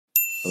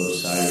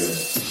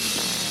Osiris.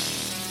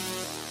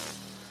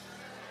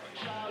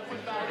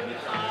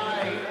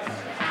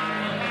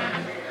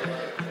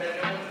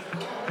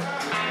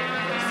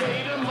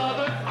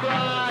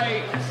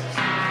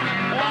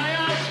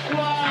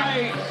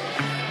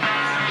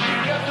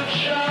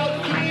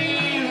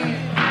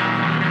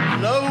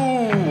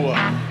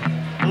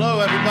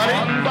 Hello, everybody.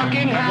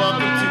 Welcome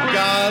to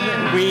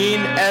God, Ween,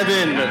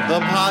 Evan,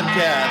 the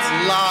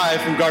podcast, live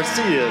from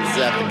Garcia's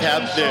at the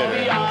Cap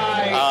Dinner.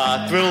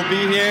 Thrilled to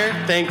be here.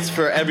 Thanks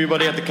for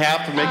everybody at the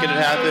Cap for making it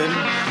happen.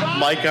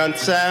 Mike on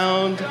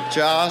sound,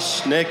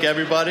 Josh, Nick,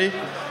 everybody.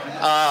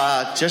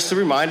 Just a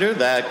reminder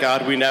that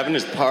God, Ween, Evan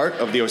is part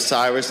of the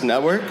Osiris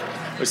Network.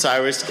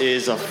 Osiris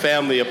is a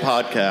family of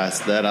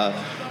podcasts that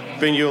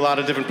bring you a lot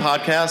of different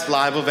podcasts,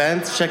 live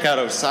events. Check out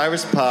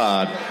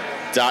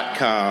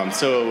osirispod.com.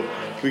 So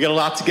we got a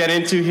lot to get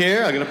into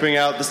here. I'm going to bring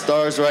out the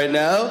stars right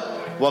now.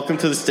 Welcome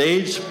to the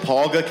stage,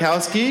 Paul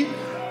Gakowski,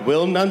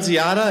 Will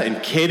Nunziata,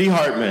 and Katie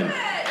Hartman.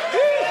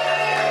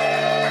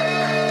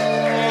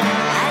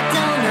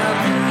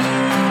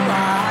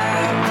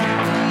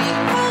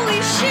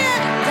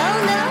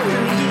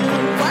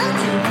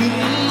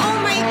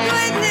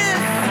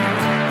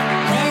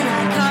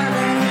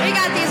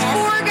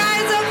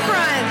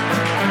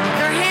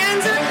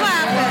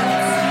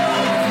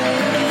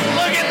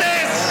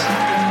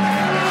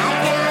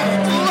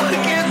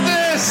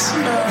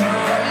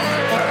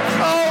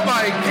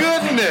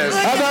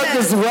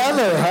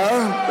 Weather,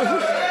 huh?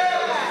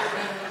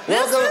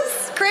 This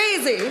is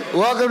crazy.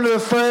 Welcome to the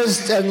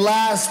first and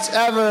last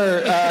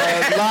ever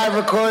live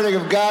recording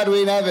of God,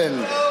 Ween,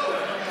 Evan.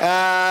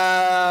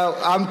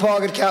 I'm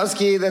Paul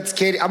Gakowski. That's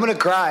Katie. I'm gonna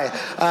cry.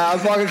 I'm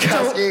Paul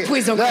Gakowski.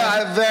 Please don't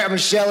cry. I'm a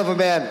shell of a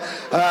man.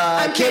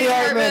 I'm Katie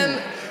Hartman.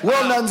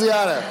 Will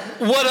Nunziata.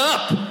 What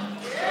up?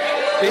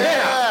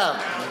 Yeah.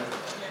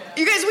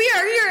 You guys, we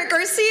are here at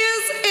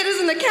Garcia's. It is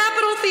in the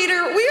Capitol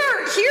Theater. We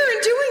are here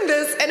and doing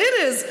this, and it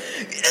is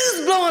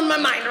blowing my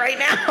mind right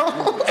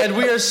now. And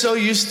we are so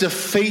used to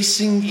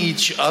facing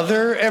each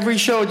other every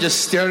show,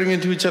 just staring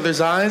into each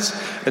other's eyes.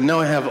 And now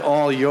I have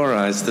all your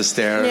eyes to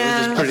stare.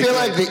 Yeah. I feel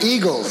like the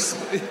Eagles.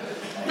 You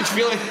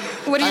feel like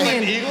What do you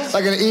mean? Eagles?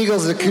 Like an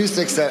Eagles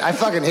acoustic set. I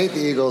fucking hate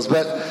the Eagles,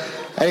 but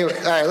anyway,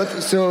 all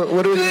right, so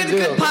what are we going to do?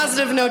 Good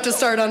positive note to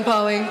start on,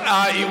 Polly.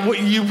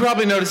 You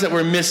probably noticed that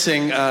we're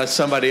missing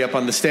somebody up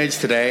on the stage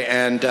today,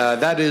 and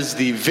that is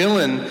the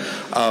villain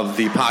of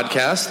the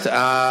podcast.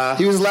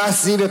 He was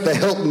last seen at the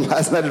Hilton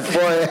last night at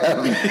 4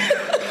 a.m.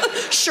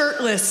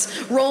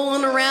 Shirtless,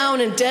 rolling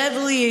around in dead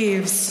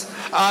leaves.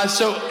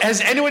 So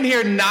has anyone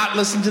here not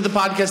listened to the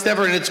podcast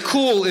ever? And it's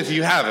cool if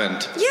you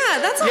haven't. Yeah,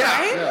 that's all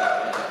right.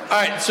 Yeah. All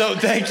right, so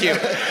thank you.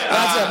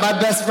 That's my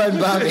best friend,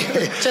 Bobby.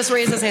 Just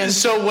raise his hand.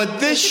 So what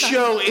this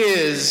show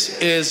is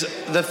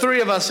the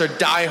three of us are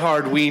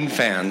diehard Ween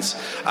fans,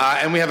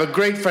 and we have a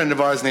great friend of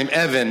ours named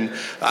Evan,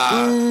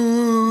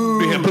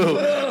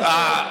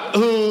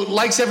 who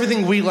likes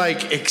everything we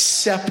like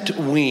except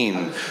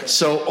Ween.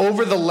 So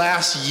over the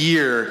last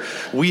year,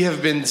 we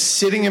have been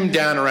sitting him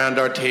down around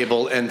our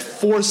table and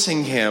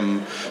forcing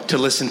him to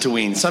listen to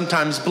Ween,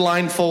 sometimes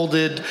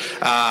blindfolded,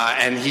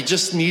 and he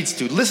just needs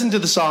to listen to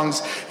the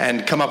songs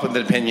and come up with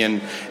an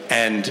opinion,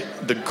 and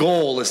the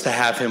goal is to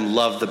have him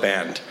love the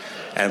band.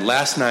 And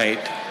last night,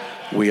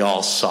 we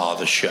all saw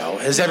the show.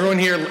 Is everyone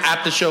here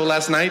at the show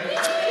last night?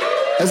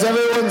 Has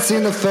everyone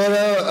seen the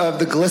photo of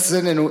the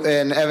glisten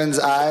in Evan's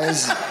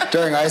eyes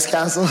during Ice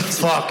Castle?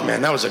 Fuck,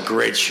 man, that was a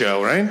great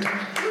show, right?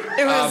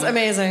 It was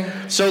amazing.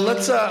 So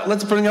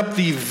let's bring up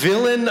the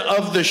villain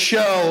of the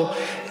show.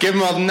 Give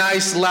him a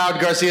nice, loud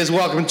Garcia's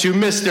welcome to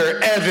Mr.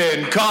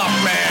 Evan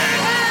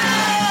Kaufman.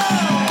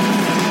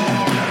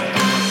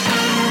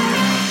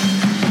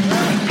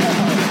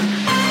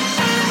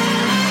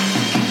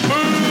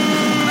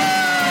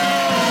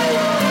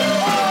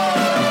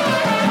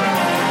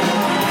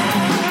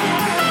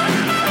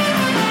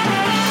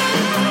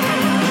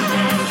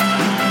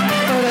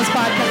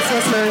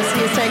 Listeners,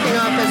 he's taking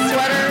off his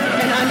sweater,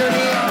 and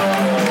underneath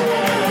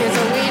is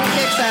a Ween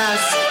Kicks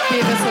Ass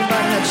Beavis and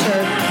Butthead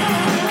shirt.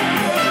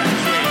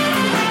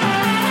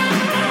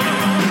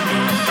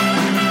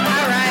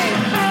 All right.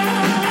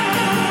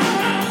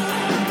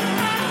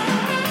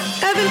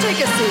 Evan, take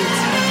a seat.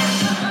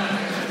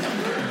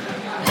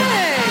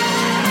 Hey.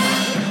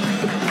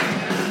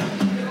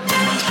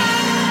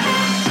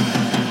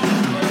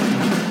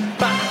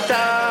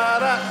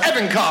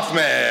 Evan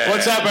Kaufman.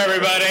 What's up,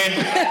 everybody?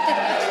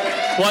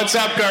 What's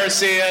up,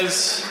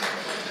 Garcias?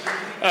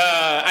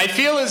 I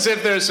feel as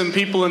if there's some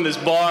people in this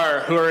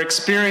bar who are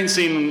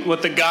experiencing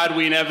what the God,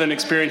 Ween, Evan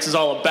experience is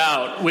all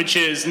about, which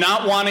is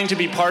not wanting to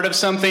be part of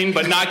something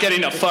but not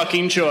getting a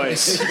fucking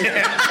choice.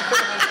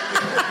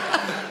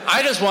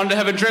 I just wanted to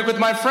have a drink with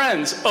my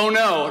friends. Oh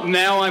no,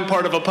 now I'm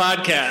part of a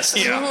podcast.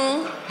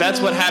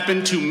 That's what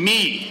happened to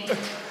me.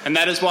 And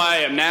that is why I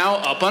am now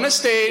up on a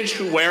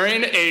stage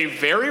wearing a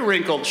very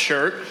wrinkled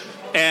shirt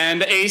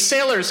and a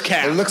sailor's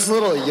cap. It looks a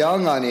little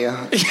young on you.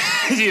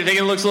 Do you think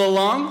it looks a little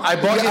long? I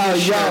bought you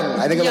this shirt. Young.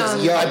 I think it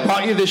looks young. I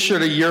bought you this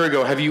shirt a year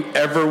ago. Have you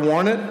ever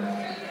worn it?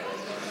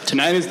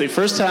 Tonight is the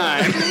first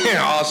time.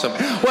 Yeah, awesome.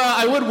 Well,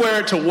 I would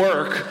wear it to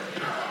work,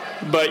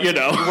 but you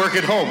work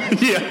at home.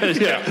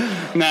 yeah.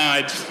 No,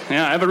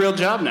 I have a real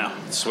job now.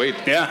 Sweet.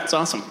 Yeah, it's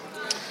awesome.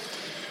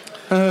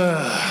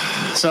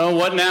 So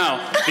what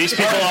now? These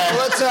people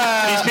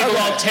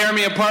all tear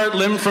me apart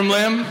limb from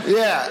limb.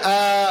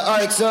 Yeah. All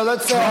right. So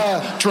let's.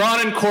 Drawn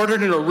and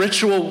quartered in a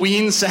ritual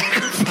ween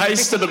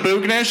sacrifice to the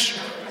Boognish.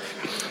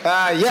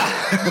 Yeah.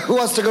 Who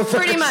wants to go first?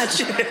 Pretty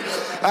much.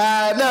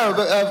 No,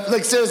 but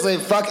like seriously,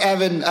 fuck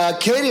Evan.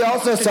 Katie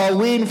also saw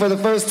Ween for the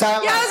first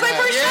time. Yeah, it was my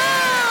first show.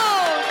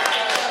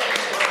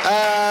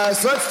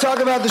 So let's talk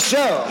about the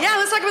show. Yeah,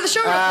 let's talk about the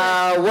show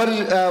real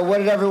quick. What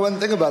did everyone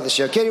think about the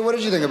show? Katie, what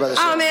did you think about the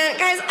show? Oh man,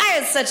 guys, I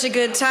had such a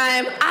good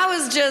time. I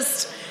was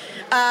just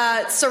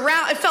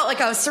it felt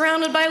like I was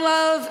surrounded by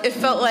love. It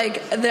felt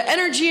like the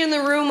energy in the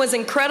room was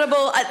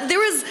incredible. There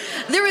was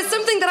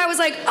something that I was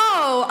like,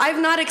 oh,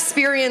 I've not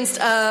experienced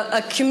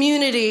a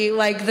community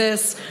like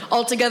this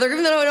altogether.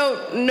 Even though I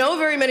don't know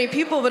very many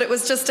people, but it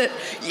was just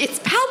it's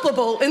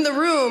palpable in the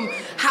room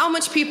how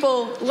much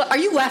people. Are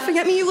you laughing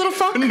at me, you little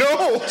fuck?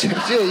 No.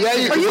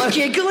 Are you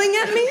giggling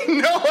at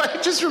me? No, I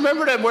just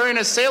remembered I'm wearing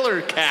a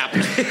sailor cap.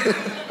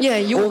 Yeah,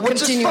 you will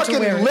continue just to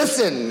wear it.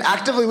 listen,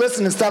 actively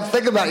listen, and stop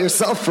thinking about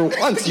yourself for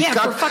once. Yeah,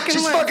 for fucking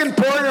she's once. fucking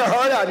pouring her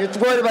heart out. You're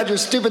worried about your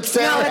stupid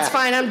sailor No, that's hat.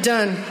 fine. I'm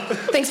done.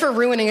 Thanks for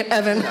ruining it,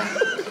 Evan.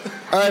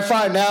 All right,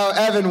 fine. Now,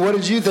 Evan, what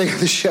did you think of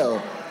the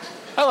show?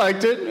 I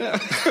liked it. All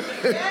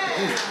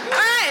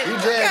right. You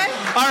did. Okay.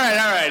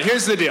 All right.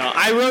 Here's the deal.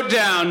 I wrote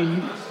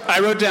down.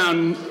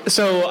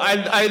 So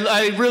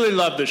I really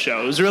loved the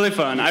show. It was really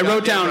fun. I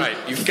wrote down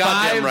You've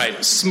got them right.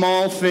 5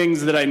 small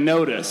things that I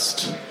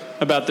noticed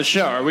about the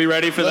show. Are we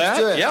ready for Let's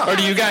that? do it. Yeah. Or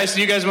do you guys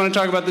want to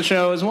talk about the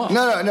show as well?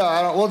 No, I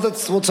don't. Well,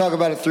 we'll talk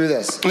about it through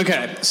this.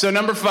 Okay. So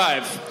number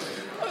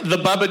 5, the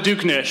Bubba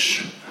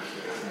Duknish.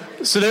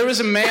 So there was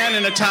a man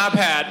in a top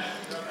hat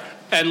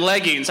and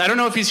leggings. I don't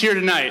know if he's here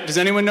tonight. Does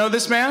anyone know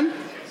this man?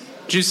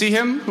 Did you see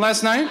him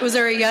last night? Was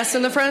there a yes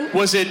in the front?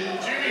 Was it?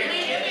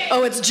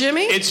 Oh, it's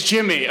Jimmy? It's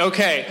Jimmy.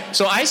 Okay.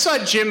 So I saw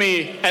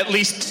Jimmy at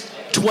least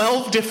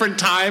 12 different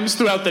times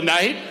throughout the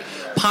night,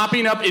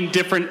 popping up in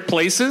different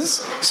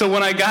places. So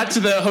when I got to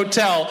the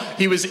hotel,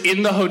 he was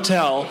in the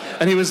hotel,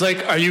 and he was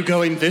like, "Are you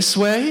going this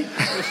way?"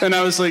 And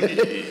I was like,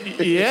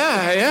 "Yeah,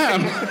 I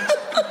am."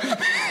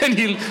 And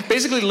he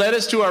basically led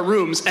us to our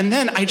rooms, and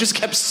then I just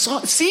kept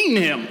seeing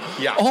him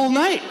all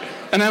night.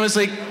 And I was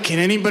like, "Can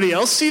anybody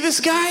else see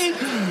this guy?"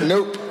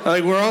 Nope.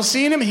 Like, we're all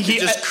seeing him. He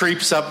just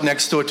creeps up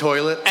next to a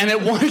toilet. And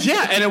at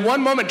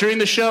one moment during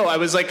the show, I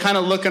was like kind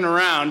of looking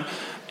around,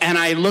 and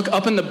I look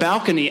up in the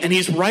balcony, and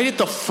he's right at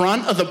the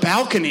front of the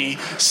balcony,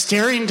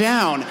 staring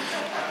down.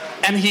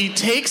 And he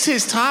takes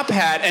his top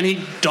hat and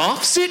he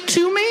doffs it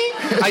to me.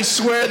 I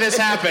swear this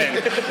happened.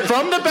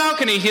 From the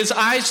balcony, his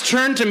eyes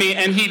turn to me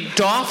and he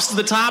doffs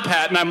the top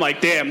hat, and I'm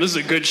like, damn, this is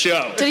a good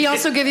show. Did he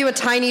also give you a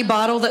tiny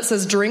bottle that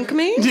says "Drink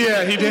me"?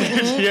 Yeah, he did.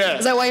 Mm-hmm. Yeah.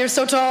 Is that why you're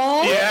so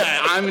tall?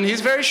 Yeah, I mean, he's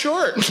very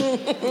short.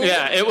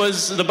 Yeah, it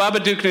was, the Baba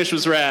Duknish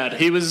was rad.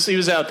 He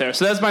was out there.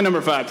 So that's my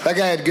number 5. That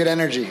guy had good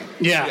energy.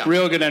 Yeah,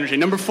 real good energy.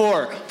 Number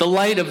 4, the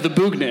light of the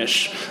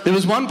Boognish. There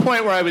was one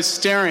point where I was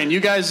staring. You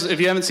guys, if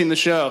you haven't seen the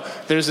show,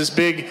 there's this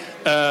big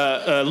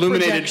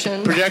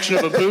illuminated projection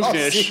of a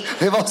Boognish.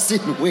 They've all seen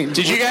Ween.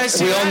 Did you guys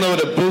see We that? all know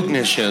what a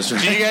Boognish is.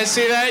 Did you guys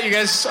see that? You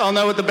guys all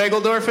know what the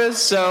Bageldorf is?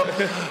 So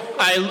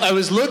I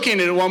was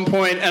looking at one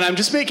point, and I'm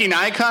just making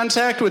eye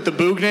contact with the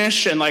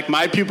Boognish, and like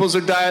my pupils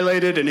are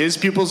dilated and his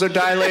pupils are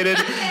dilated,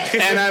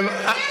 and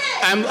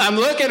I'm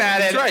looking at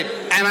it, That's right.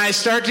 and I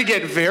start to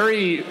get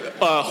very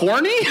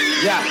horny.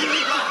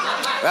 Yeah.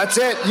 That's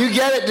it. You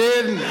get it,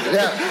 dude.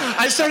 Yeah.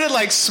 I started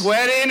like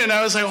sweating, and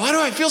I was like, why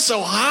do I feel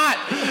so hot?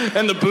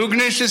 And the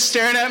Boognish is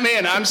staring at me,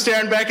 and I'm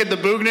staring back at the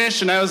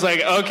Boognish, and I was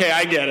like, okay,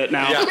 I get it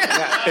now.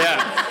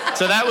 Yeah.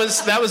 So that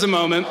was a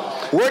moment.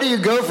 Where do you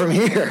go from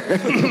here?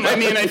 I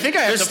mean, I think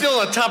I have There's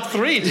still a top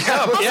 3. Also,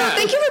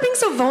 thank you for being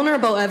so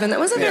vulnerable, Evan. That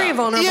was a very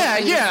vulnerable Yeah,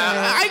 thing to say.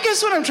 I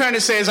guess what I'm trying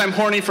to say is I'm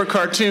horny for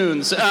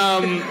cartoons.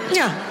 And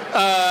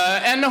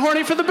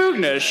horny for the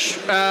Boognish.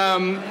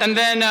 And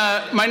then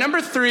my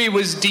number 3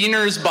 was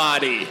Diener's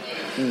body.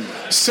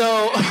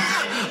 So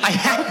I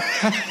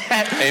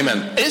had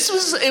Amen.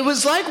 It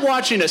was like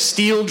watching a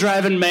steel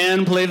driving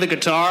man play the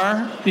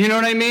guitar. You know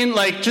what I mean?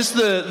 Like just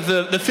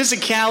the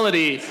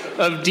physicality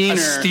of Diener. A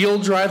steel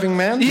driving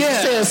man?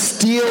 Yeah. Did you say a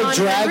steel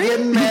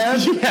dragon man?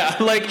 Yeah,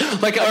 like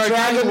A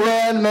dragon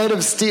man made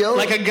of steel?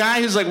 like a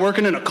guy who's like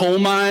working in a coal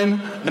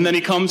mine, and then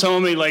he comes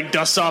home and he like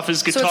dusts off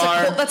his So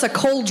guitar. that's a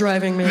coal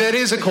driving man. That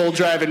is a coal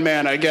driving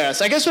man, I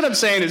guess. I guess what I'm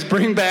saying is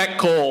bring back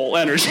coal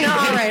energy. No,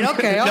 all right,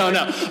 okay.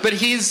 No. But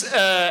he's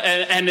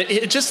and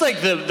it, just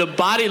like the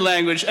body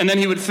language, and then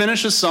he would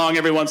finish a song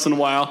every once in a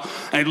while,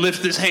 and he'd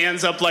lift his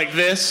hands up like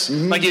this,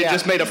 like he had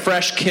just made a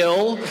fresh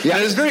kill. Yeah.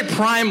 And it was very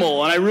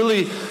primal, and I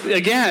really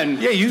again.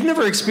 Yeah, you've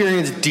never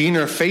experienced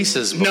Diener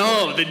faces before.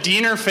 No, the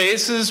Diener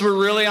faces were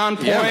really on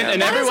point. Yeah, man.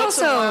 And That every is once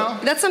in a also, while,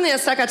 that's something that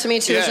stuck out to me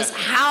too, is Yeah. just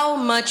how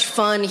much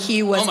fun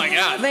he was Oh my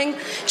God. having.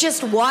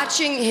 Just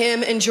watching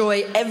him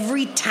enjoy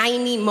every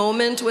tiny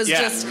moment was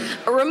Yeah. just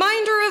a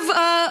reminder of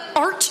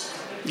art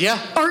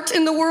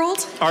in the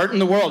world. art in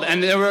the world.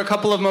 And there were a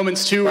couple of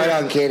moments too where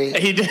Right on, Katie.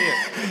 he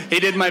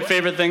did my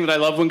favorite thing that I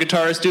love when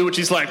guitarists do, which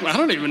he's like, I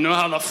don't even know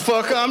how the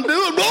fuck I'm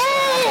doing.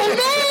 Oh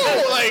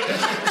no! Like,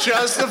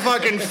 just the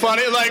fucking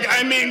funny, like,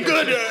 I mean,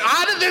 good.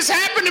 How did this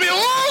happen to me?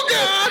 Oh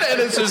God!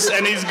 And it's just,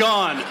 and he's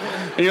gone.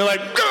 And you're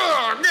like,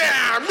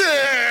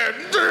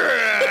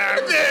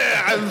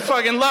 I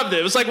fucking loved it.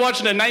 It was like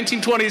watching a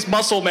 1920s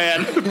muscle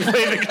man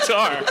play the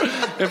guitar.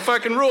 It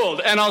fucking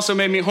ruled, and also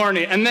made me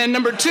horny. And then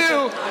number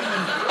two,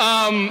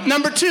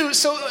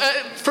 so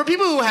for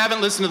people who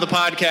haven't listened to the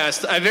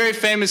podcast, I very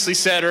famously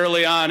said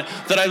early on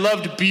that I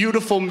loved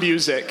beautiful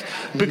music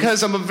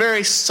because I'm a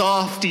very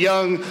soft,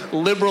 young,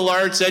 liberal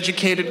arts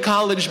educated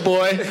college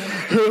boy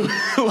who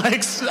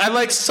I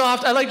like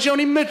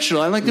Joni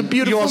Mitchell. I like the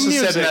beautiful You also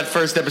music. said in that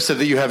first episode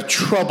that you have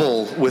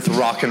trouble with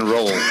rock and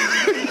roll,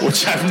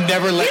 which I've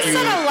never let He you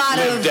said a lot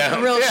live of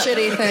down. real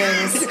shitty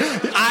things.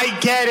 I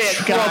get it,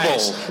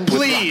 guys. Trouble with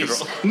Please,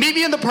 rock and meet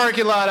me in the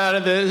parking lot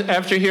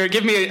after here.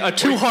 Give me a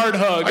too hard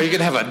hug. Are you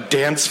gonna have a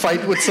dance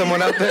fight with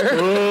someone out there?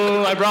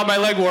 Ooh, I brought my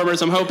leg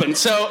warmers, I'm hoping.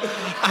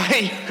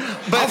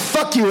 I'll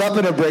fuck you up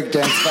in a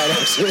breakdance fight,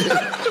 actually.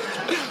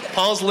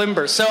 Paul's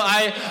limber.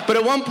 But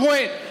at one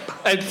point,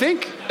 I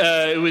think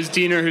it was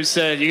Diener who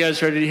said, you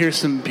guys ready to hear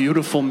some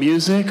beautiful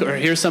music or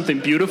hear something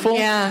beautiful?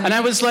 Yeah. And I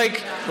was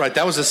like, Right,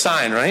 that was a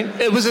sign, right?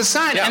 it was a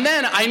sign. Yeah. And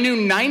then I knew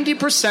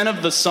 90%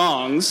 of the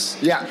songs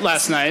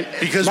last night.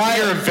 Because we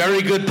are a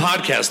very good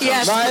podcast host.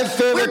 Yes. My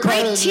favorite We're part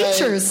great of the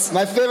teachers.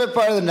 Night, my favorite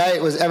part of the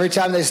night was every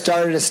time they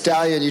started a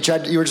stallion, you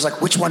were just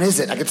like, which one is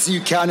it? I could see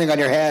you counting on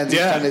your hands each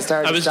time they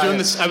started. I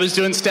was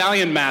doing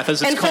stallion math,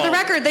 as it's And called. for the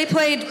record, they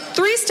played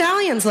 3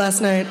 stallions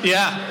last night.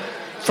 Yeah,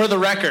 for the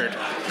record.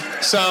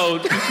 So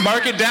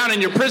mark it down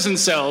in your prison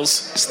cells.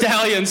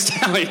 Stallion,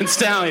 stallion,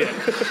 stallion.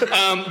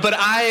 But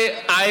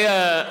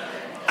I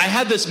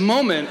had this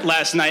moment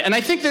last night, and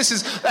I think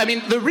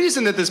the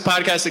reason that this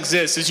podcast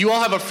exists is you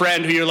all have a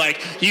friend who you're like,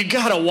 you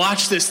gotta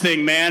watch this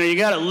thing, man, or you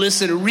gotta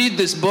listen or read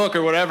this book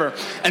or whatever.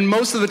 And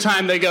most of the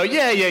time they go,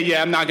 yeah,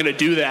 I'm not gonna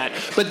do that.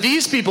 But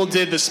these people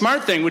did the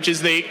smart thing, which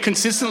is they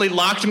consistently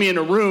locked me in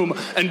a room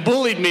and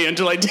bullied me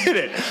until I did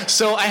it.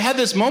 So I had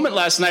this moment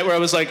last night where I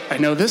was like, I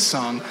know this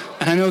song,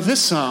 and I know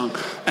this song.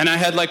 And I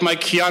had like my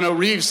Keanu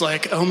Reeves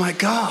like, oh my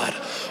God,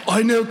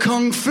 I know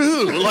Kung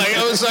Fu. Like,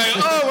 I was like,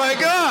 oh my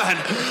God.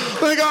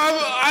 Like,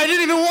 I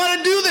didn't even want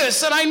to do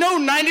this. And I know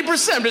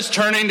 90%. I'm just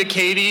turning to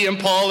Katie and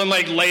Paul and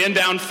like laying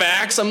down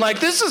facts. I'm like,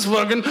 this is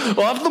fucking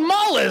off the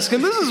mollusk.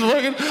 And this is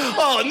fucking,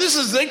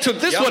 they took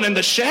this one in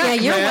the shack, Yeah,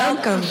 you're man.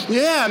 welcome.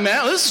 Yeah,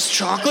 man, this is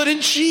chocolate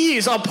and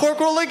cheese. Pork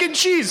roll, egg, and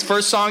cheese.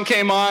 First song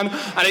came on, and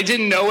I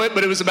didn't know it,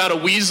 but it was about a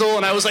weasel,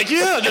 and I was like,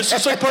 yeah, this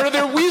is like part of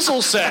their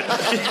weasel set.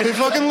 They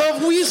fucking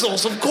love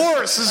weasels, of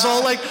course. This is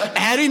all like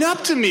adding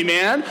up to me,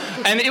 man.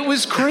 And it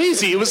was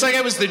crazy. It was like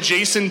I was the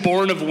Jason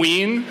Bourne of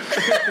Ween.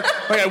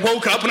 Like I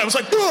woke up and I was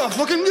like, oh,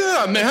 fucking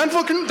yeah, man,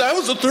 fucking, that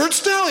was the 3rd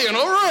stallion,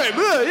 all right,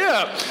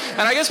 yeah.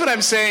 And I guess what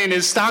I'm saying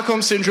is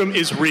Stockholm Syndrome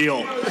is real.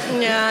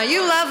 Yeah,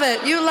 you love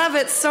it. You love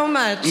it so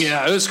much.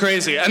 Yeah, it was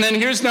crazy. And then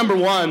here's number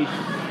 1.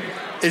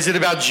 Is it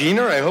about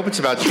Diener? I hope it's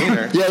about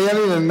Diener. Yeah, you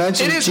haven't even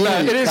mentioned It is Gene,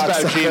 about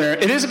cocksucker. Diener.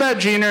 It is about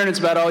Diener, and it's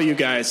about all you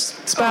guys.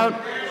 It's about,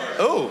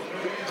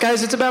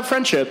 guys, it's about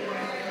friendship.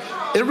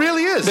 It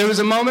really is. There was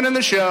a moment in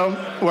the show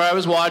where I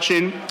was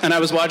watching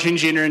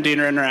Diener and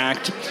Diener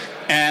interact,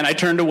 and I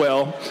turned to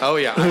Will. Oh,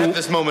 yeah. I have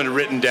this moment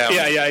written down.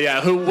 Yeah.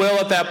 Who Will,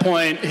 at that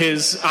point,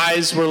 his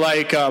eyes were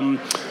like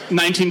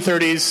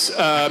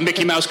 1930s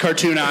Mickey Mouse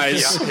cartoon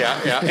eyes.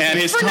 Yeah. And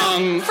his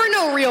tongue... For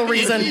no real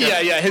reason.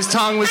 Yeah. His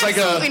tongue was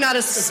Absolutely like a... not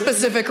a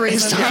specific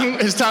reason.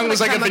 His tongue was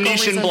like a chemical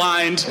Venetian reason.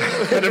 blind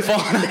that had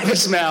fallen out of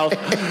his mouth.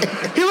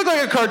 He looked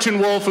like a cartoon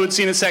wolf who had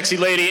seen a sexy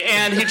lady,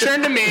 and he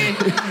turned to me,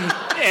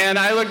 and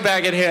I looked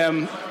back at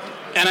him,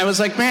 and I was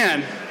like,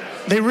 man,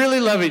 they really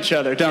love each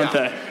other, don't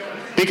they?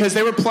 Because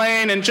they were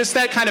playing, and just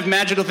that kind of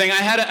magical thing. I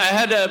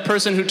had a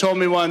person who told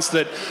me once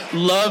that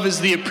love is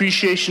the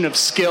appreciation of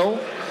skill,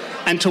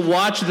 and to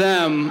watch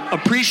them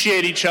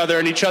appreciate each other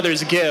and each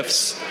other's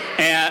gifts.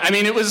 And I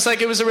mean, it was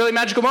a really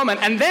magical moment.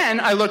 And then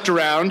I looked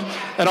around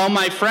at all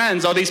my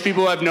friends, all these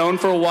people who I've known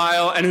for a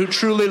while and who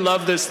truly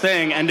love this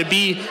thing, and to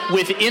be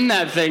within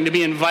that thing, to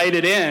be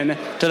invited in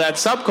to that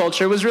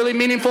subculture was really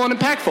meaningful and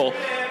impactful.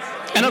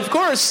 And of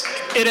course,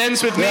 it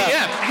ends with me.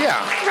 Yeah.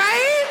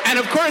 Right? And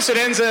of course, it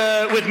ends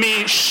with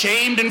me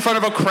shamed in front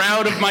of a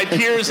crowd of my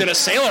peers in a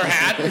sailor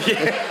hat.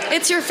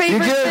 It's your You're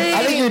favorite good. thing.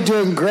 I think you're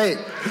doing great.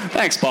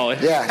 Thanks,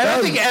 Paulie. Yeah. And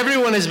I think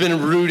everyone has been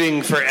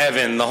rooting for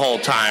Evan the whole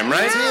time,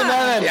 right? Team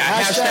Evan.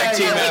 Yeah, hashtag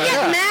Team We Evan.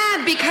 get mad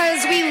mad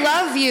because we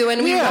love you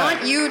and we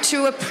want you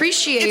to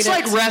appreciate it. It's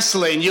like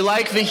wrestling. You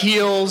like the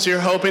heels. You're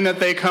hoping that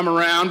they come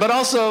around. But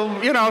also,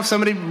 if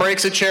somebody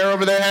breaks a chair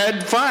over their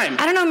head, fine.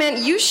 I don't know,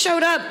 man. You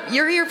showed up.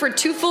 You're here for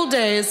 2 full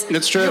days.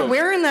 It's true. You're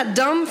wearing that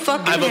dumb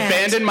fucking I've hat.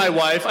 abandoned my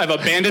wife. I've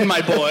abandoned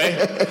my boy.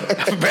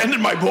 I've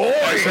abandoned my boy.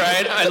 That's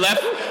right.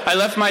 I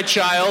left my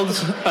child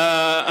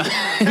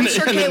I'm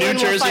sure in the New Caitlin will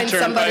Jersey find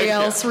somebody Turnpike.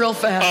 else real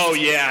fast. Oh,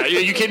 yeah. Are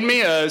you kidding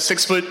me? A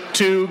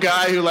 6'2"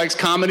 guy who likes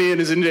comedy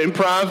and is into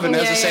improv and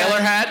has a sailor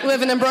hat?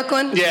 Living in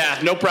Brooklyn? Yeah,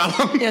 no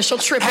problem. Yeah, she'll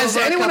trip Has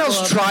over anyone a couple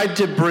else of them. tried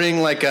to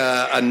bring like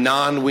a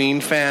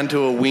non-Ween fan to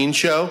a Ween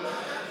show?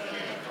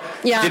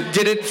 Yeah.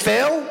 Did it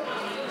fail?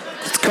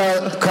 It's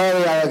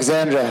Carly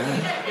Alexandra.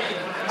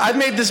 I've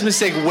made this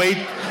mistake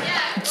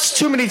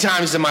too many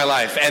times in my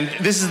life, and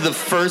this is the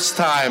first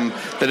time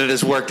that it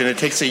has worked, and it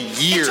takes a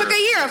year. It took a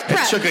year of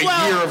prep. It took a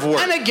year of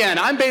work. And again,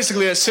 I'm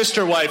basically a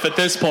sister wife at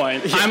this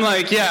point. Yeah. I'm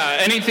like,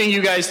 anything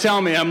you guys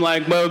tell me, I'm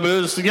like, well,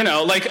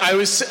 I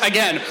was,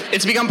 again,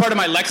 it's become part of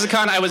my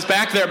lexicon. I was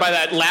back there by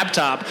that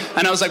laptop,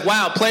 and I was like,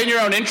 wow, playing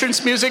your own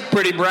entrance music,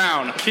 pretty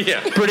brown.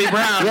 Yeah. Pretty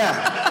brown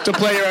to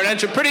play your own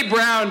entrance. Pretty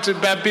brown to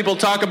have people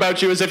talk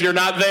about you as if you're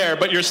not there,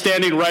 but you're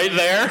standing right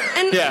there.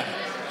 And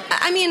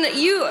I mean,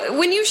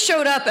 when you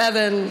showed up,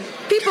 Evan,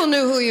 people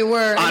knew who you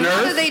were. On Earth?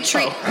 How did they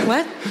treat... Oh.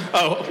 What?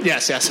 Oh,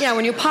 yes. Yeah,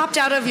 when you popped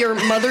out of your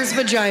mother's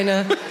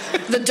vagina,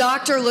 the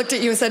doctor looked at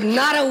you and said,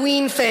 not a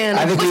Ween fan,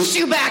 and pushed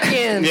you back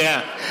in.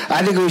 Yeah.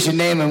 I think we should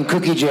name him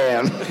Cookie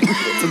Jam.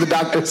 That's what the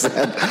doctor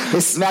said.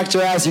 They smacked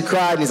your ass, you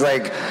cried, and he's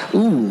like,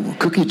 ooh,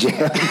 Cookie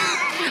Jam.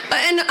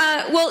 And,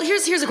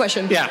 here's a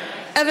question. Yeah.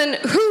 Evan,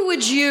 who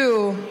would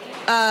you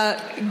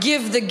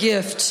give the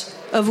gift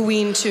of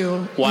Ween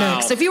to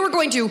next? If you were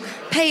going to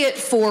pay it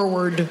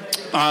forward.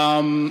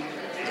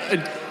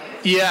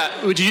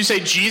 Did you say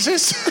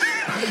Jesus?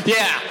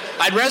 Yeah.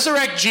 I'd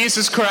resurrect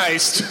Jesus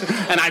Christ,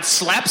 and I'd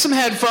slap some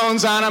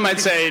headphones on him. I'd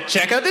say,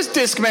 check out this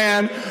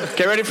Discman.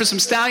 Get ready for some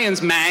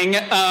Stallions, Mang.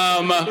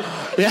 Our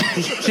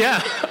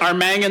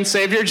Mang and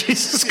Savior,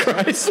 Jesus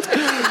Christ.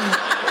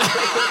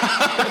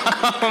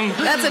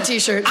 That's a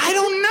T-shirt. I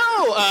don't know.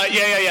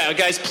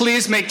 Guys,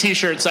 please make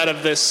T-shirts out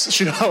of this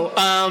show.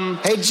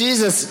 Hey,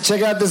 Jesus,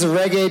 check out this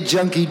reggae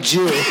junkie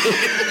Jew.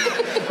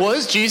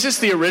 Was Jesus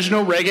the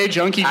original reggae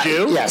junkie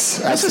Jew? Yes.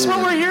 This is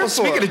what we're here for.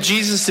 Speaking of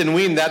Jesus and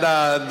Ween, that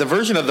the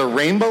version of the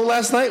rainbow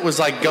last night was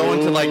like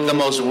going to like the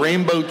most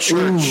rainbow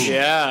church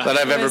that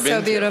I've ever been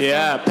so beautiful. to.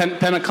 Yeah,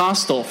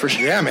 Pentecostal for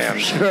sure. Yeah, man.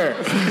 Sure.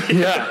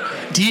 Yeah.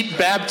 Deep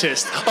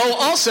Baptist. Oh,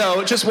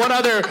 also, just one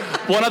other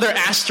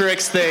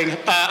asterisk thing.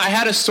 I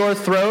had a sore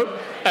throat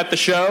at the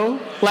show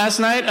last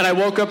night, and I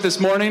woke up this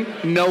morning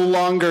no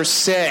longer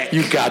sick.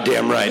 You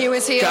goddamn right. He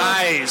was here.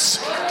 Guys,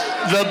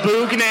 the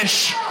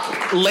Boognish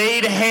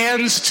laid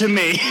hands to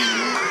me,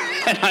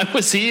 and I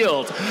was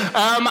healed.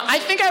 I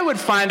think I would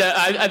find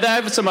I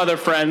have some other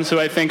friends who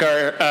I think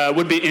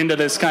would be into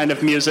this kind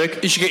of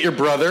music. You should get your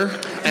brother,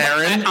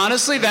 Aaron.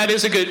 Honestly, that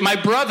is a good... My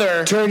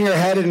brother... Turn your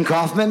head in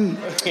Kaufman.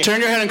 Turn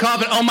your head in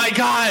Kaufman. Oh, my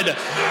God.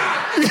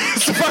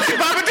 It's the fucking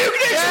Babadook.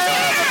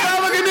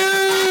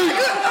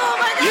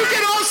 You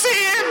can all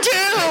see him, too.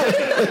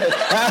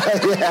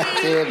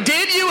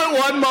 Did you at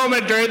one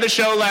moment during the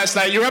show last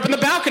night, you were up in the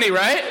balcony,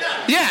 right?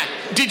 Yeah.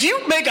 Did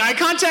you make eye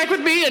contact with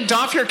me and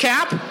doff your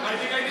cap? I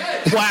think I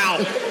did. Wow.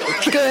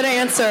 Good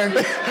answer.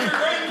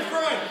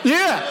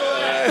 Yeah.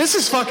 This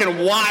is fucking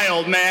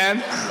wild,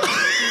 man.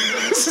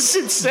 This is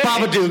insane.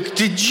 Babadook,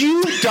 did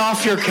you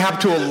doff your cap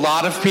to a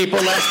lot of people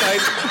last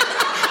night?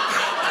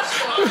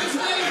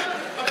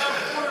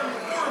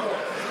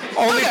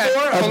 Only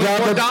four? Only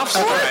four doffs?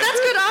 That's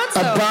good odds,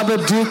 A though.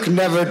 Babadook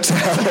never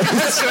tells.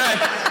 That's right.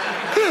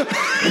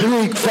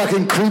 He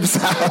fucking creeps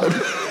out.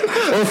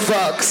 Or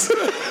fucks.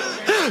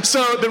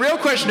 So the real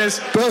question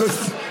is,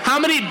 Both. how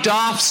many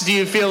doffs do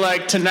you feel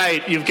like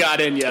tonight you've got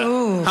in you?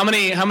 Ooh. How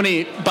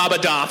many Baba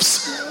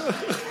doffs?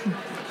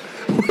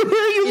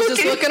 He's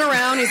just looking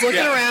around. He's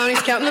looking around.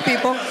 He's counting the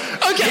people.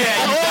 Okay.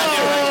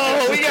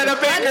 We got a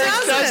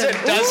baker's dozen.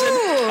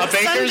 Ooh, A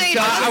baker's Sunday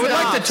dozen. I would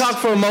like to talk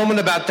for a moment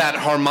about that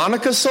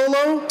harmonica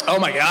solo. Oh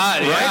my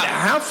God! Right? Yeah.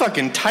 How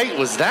fucking tight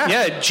was that?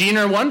 Yeah,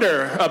 Gene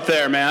Wonder up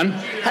there, man.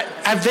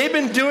 Have they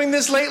been doing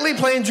this lately,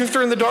 playing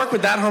Drifter in the Dark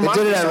with that They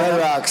harmonica? did it at solo? Red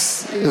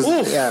Rocks. It was,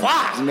 Ooh, yeah,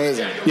 fuck. it was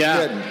amazing.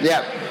 Yeah. Good.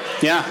 Yeah.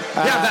 Yeah.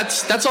 Yeah,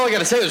 that's all I got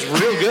to say. It was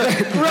real good.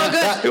 Real good.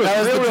 That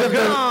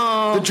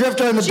was the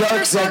Drifter in the Dark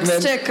Cheers, Sub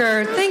segment.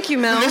 sticker. Thank you,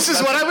 Mel. This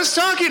is what I was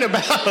talking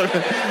about.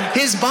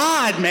 His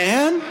bod,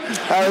 man.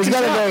 He's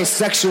got a very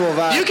sexual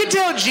vibe. You can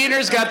tell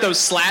Jeter's got those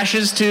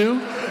slashes too.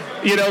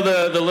 You know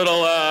the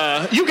little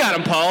you got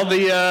him, Paul. the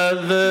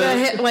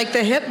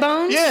hip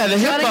bones. Yeah, the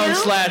hip Jutting bone out?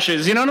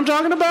 slashes. You know what I'm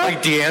talking about?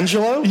 Like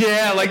D'Angelo?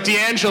 Yeah, like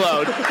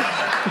D'Angelo.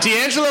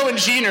 D'Angelo and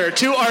Jeter,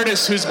 two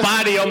artists whose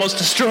body almost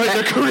destroyed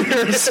their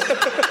careers.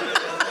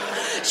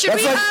 Should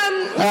we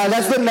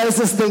That's the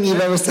nicest thing you've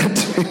ever said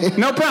to me.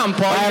 No problem,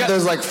 Paul. I have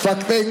those like fuck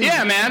things.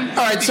 Yeah, man.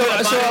 All right, so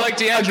like a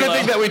good D'Angelo.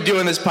 thing that we do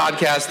in this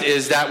podcast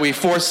is that we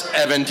force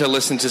Evan to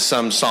listen to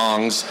some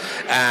songs.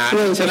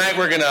 Wait, Tonight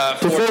we're gonna.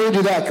 Before we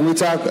do that, can we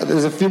talk?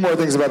 There's a few more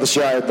things about the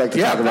show I'd like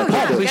to talk about.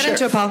 Get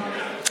into it, Paul.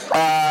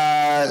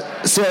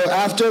 So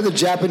after the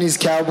Japanese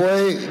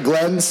cowboy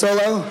Glenn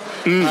solo,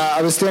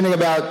 I was standing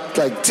about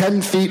like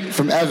 10 feet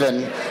from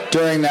Evan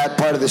during that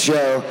part of the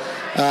show.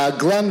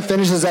 Glenn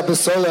finishes up his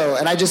solo,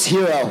 and I just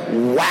hear a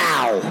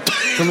wow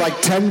from like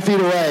 10 feet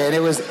away, and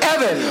it was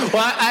Evan.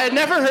 Well, I had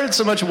never heard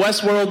so much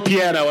Westworld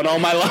piano in all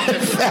my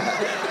life.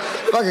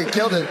 Fucking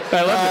killed it.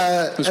 I loved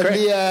it. It was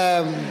great.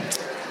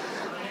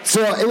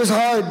 So it was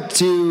hard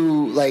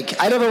to like.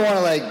 I never want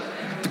to like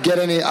get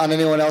on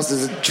anyone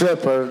else's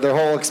trip or their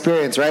whole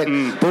experience, right?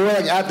 But we're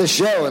like at the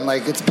show, and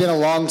like it's been a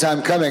long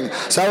time coming.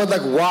 So I would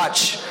like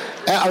watch.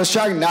 I was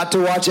trying not to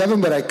watch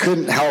Evan, but I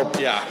couldn't help.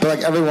 Yeah. But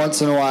like every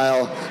once in a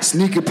while,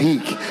 sneak a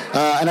peek,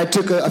 and I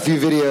took a few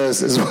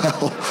videos as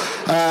well.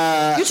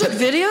 You took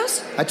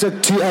videos? I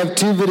have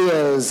two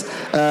videos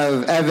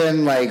of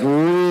Evan like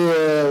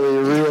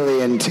really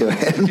into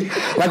it.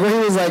 Like when he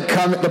was like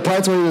the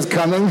parts where he was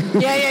coming.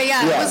 Yeah.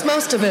 That was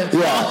most of it.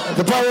 Yeah,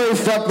 the part where he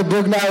fucked the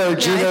book now or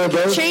Gina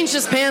both. Changed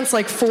his pants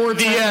like 4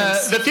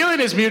 times. The feeling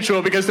is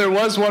mutual because there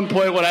was one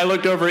point when I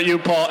looked over at you,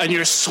 Paul, and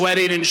you're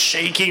sweating and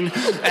shaking,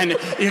 and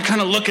you're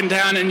kind of looking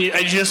down, and you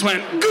just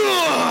went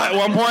at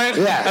one point.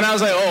 Yeah. And I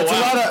was like, oh, It's wow.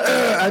 a lot of.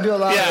 I do a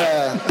lot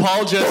of.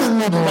 Paul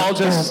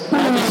just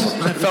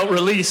felt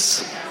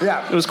release.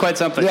 Yeah. It was quite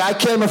something. Yeah, I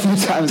came a few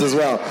times as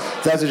well.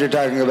 If that's what you're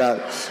talking about.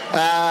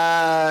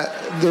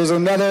 There's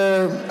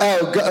another.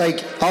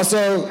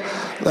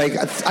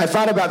 I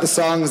thought about the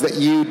songs that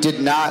you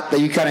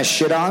kind of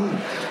shit on.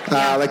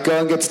 Like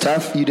Going Gets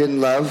Tough, you didn't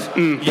love.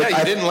 Yeah,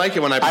 you didn't like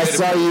it when I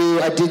played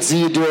I did see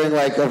you doing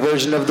like a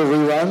version of the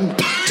rerun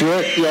to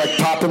it. You're like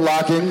pop and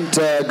locking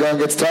to Going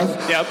Gets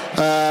Tough. Yep.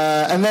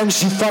 And then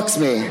She Fucks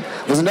Me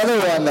was another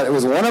one that it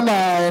was one of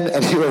mine,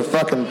 and you were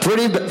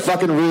pretty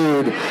fucking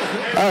rude.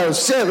 Oh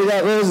shit, we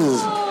got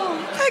roses.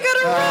 I got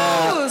a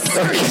rose.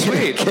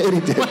 Sweet. Katie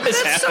did.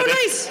 That's so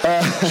nice.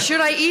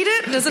 Should I eat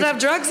it? Does it have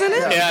drugs in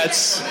it? Yeah,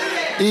 it's.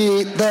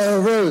 Eat the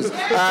rose.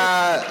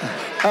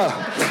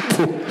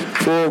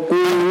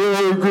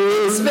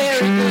 It's very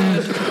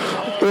good.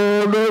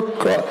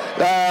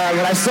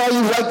 When I saw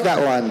you like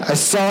that one, I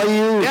saw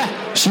you.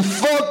 Yeah. She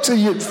fucked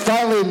you. It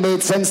finally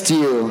made sense to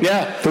you.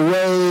 Yeah.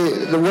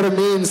 What it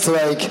means to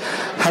like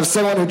have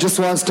someone who just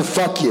wants to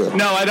fuck you.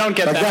 No, I don't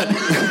get Like that.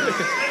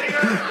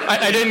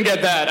 I didn't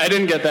get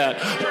that.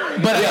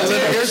 But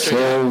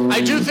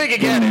I do think,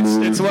 again,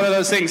 it's one of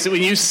those things that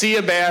when you see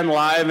a band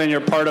live and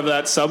you're part of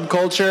that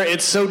subculture,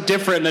 it's so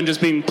different than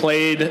just being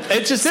played.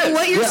 It just is. So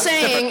what you're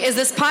saying is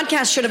this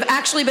podcast should have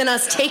actually been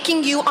us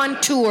taking you on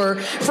tour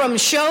from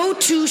show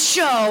to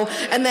show,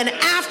 and then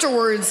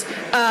afterwards,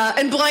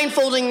 and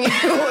blindfolding you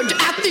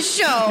at the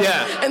show,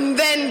 and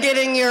then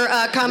getting your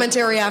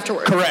commentary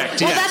afterwards. Correct,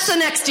 Well, yes. that's the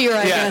next year,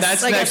 I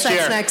guess. I guess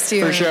that's next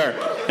year. For sure.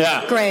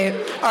 Yeah. Great.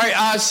 All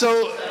right,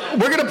 so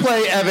we're going to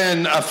play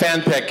Evan a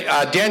fan pick.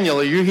 Daniel,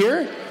 are you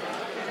here?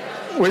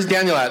 Where's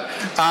Daniel at?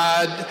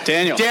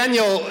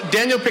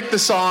 Daniel picked the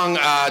song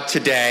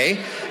today.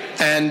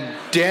 And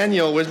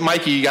Daniel,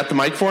 Mikey, you got the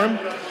mic for him?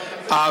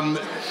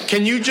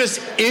 Can you just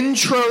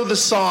intro the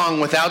song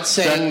without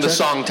saying the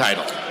song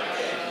title?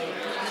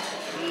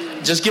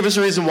 Just give us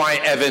a reason why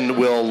Evan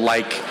will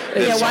like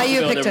this song. Why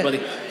you picked everybody.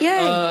 it.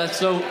 Yay.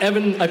 So,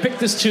 Evan, I picked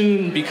this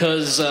tune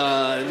because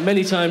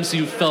many times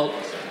you felt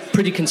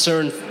pretty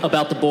concerned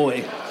about the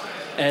boy.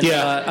 And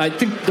I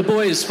think the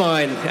boy is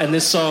fine, and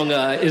this song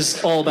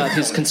is all about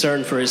his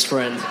concern for his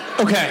friend.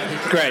 Okay,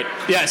 great.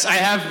 Yes, I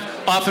have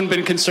often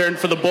been concerned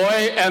for the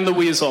boy and the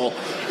weasel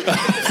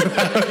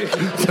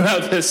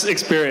throughout this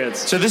experience.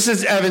 So this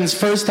is Evan's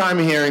first time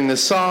hearing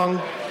this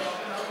song.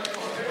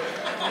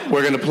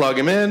 We're going to plug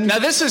him in. Now,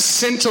 this is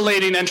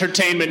scintillating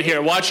entertainment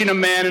here, watching a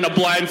man in a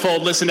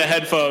blindfold listen to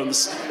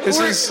headphones. Don't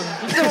worry,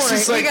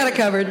 we got it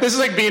covered. This is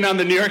like being on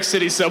the New York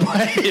City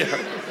subway.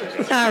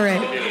 All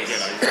right.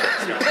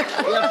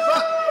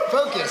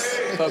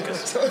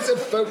 Focus. So it's a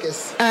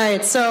focus. All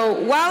right, so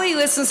while he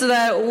listens to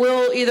that,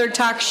 we'll either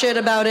talk shit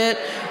about it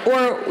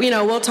or,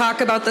 we'll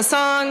talk about the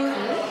song.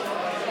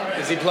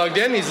 Is he plugged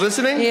in? He's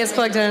listening? He is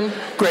plugged in.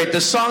 Great. The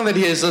song that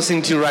he is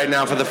listening to right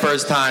now for the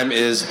first time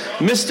is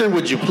Mr.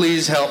 Would You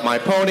Please Help My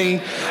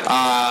Pony,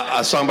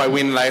 a song by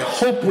Ween that I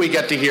hope we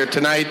get to hear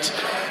tonight.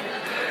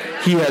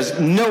 He has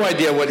no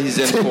idea what he's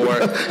in for.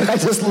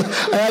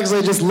 I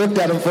actually just looked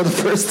at him for the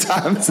first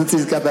time since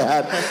he's got the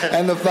hat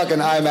and the fucking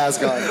eye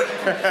mask on.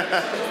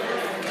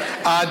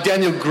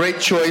 Daniel, great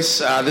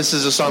choice. This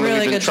is a song that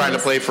we've been trying to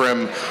play for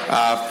him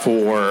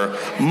for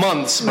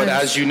months. But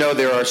as you know,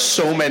 there are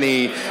so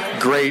many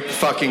great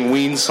fucking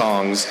Ween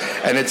songs,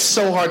 and it's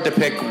so hard to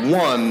pick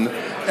one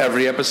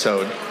every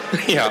episode.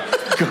 Yeah.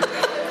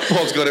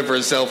 Paul's going in for a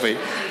selfie.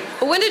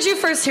 When did you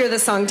first hear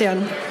this song,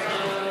 Dan?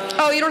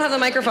 Oh, you don't have the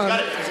microphone.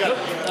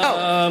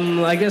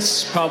 I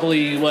guess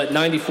probably,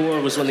 94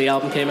 was when the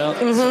album came out.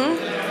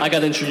 Mm-hmm. I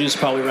got introduced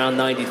probably around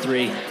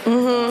 93. Yep.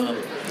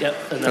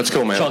 And That's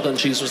cool, man. Chocolate and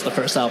Cheese was the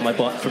first album I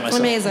bought for myself.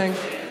 Amazing.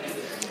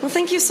 Well,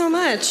 thank you so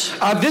much.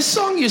 This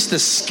song used to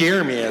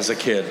scare me as a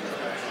kid.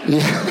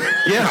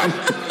 Yeah.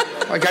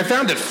 Like, I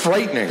found it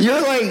frightening.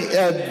 You're like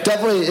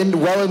definitely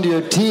well into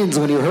your teens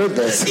when you heard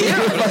this. Yeah.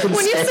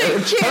 When you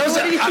say kid,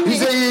 what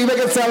do You make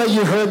it sound like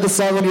you heard the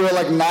song when you were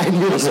like 9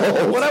 years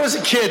old. When I was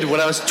a kid, when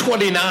I was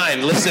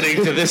 29,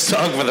 listening to this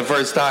song for the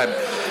first time.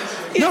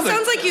 It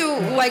sounds like you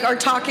are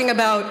talking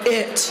about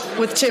It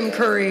with Tim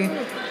Curry,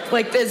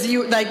 like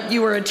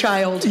you were a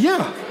child.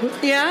 Yeah.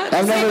 Yeah.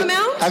 Same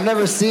amount. I've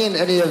never seen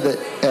any of the.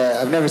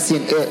 I've never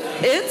seen It.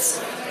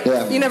 It's.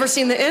 Yeah. You never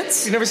seen the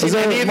It's? You never seen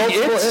any of the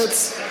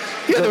It's?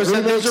 Yeah, there was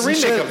a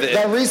remake of it.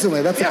 That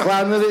recently. That's a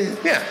clown movie?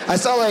 Yeah. I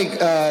saw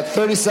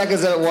 30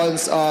 seconds of it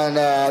once on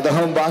the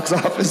home box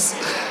office.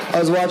 I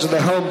was watching the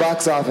home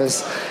box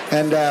office,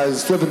 and I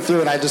was flipping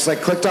through, and I just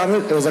clicked on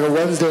it. It was a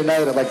Wednesday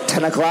night at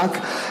 10 o'clock,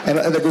 and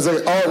it was all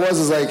it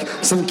was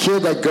some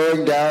kid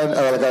going down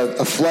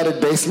a flooded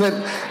basement,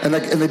 and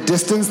in the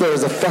distance there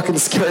was a fucking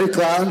scary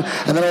clown,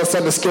 and then all of a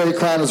sudden the scary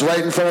clown was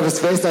right in front of his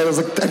face, and I was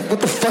like, what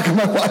the fuck am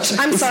I watching?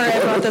 I'm sorry I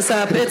brought this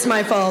up. It's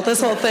my fault.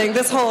 This whole thing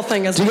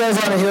is. Do you guys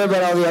want to hear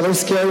about all the other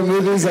scary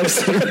movies I've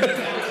seen?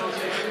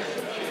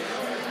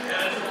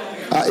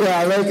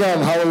 I like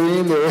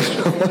Halloween, the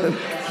original one.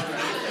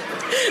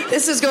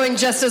 This is going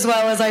just as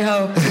well as I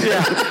hope.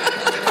 Yeah.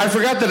 I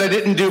forgot that I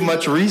didn't do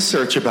much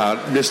research about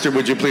Mr.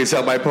 Would You Please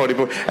Help My Pony,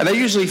 and I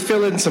usually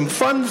fill in some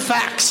fun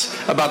facts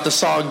about the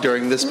song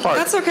during this part.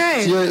 That's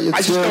okay.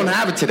 I just don't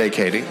have it today,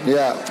 Katie.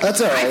 Yeah,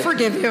 that's all right. I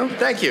forgive you.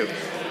 Thank you.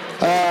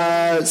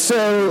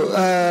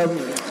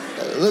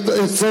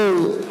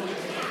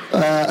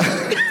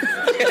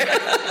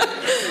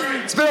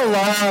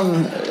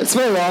 It's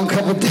been a long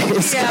couple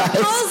days. Yeah,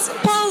 guys.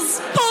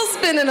 Paul's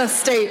been in a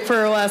state for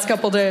the last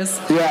couple days.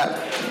 Yeah,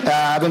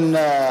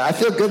 I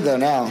feel good though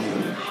now.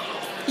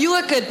 You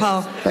look good,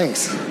 Paul.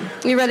 Thanks.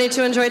 You ready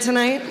to enjoy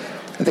tonight?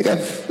 I think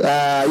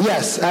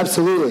yes,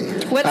 absolutely.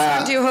 What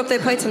song do you hope they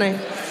play tonight?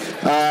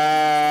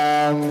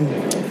 I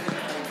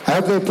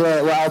hope they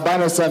play. Well,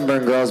 Albino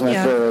Sunburn Girl is my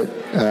favorite.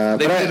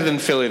 They played it in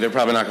Philly. They're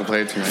probably not going to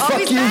play it tonight. Oh,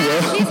 Fuck you,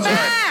 Will. He's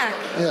back.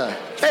 Yeah.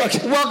 Hey,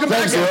 welcome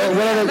back.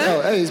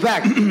 Hey, he's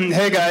back.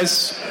 Hey,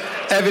 guys.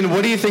 Evan,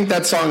 what do you think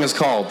that song is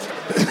called?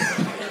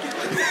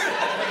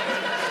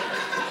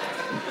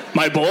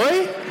 My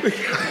boy?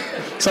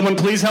 Someone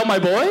please help my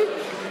boy?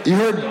 You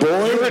heard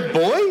boy? You heard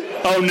boy?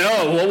 Oh,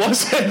 no. What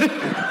was it?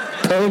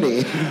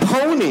 Pony.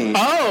 Pony.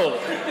 Oh.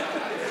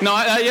 No,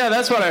 yeah,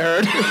 that's what I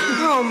heard.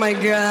 Oh, my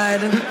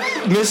God.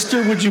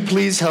 Mister, would you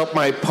please help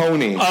my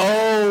pony?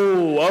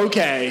 Oh,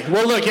 okay.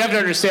 Well, look, you have to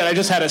understand, I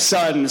just had a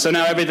son, so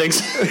now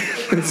everything's...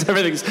 Look,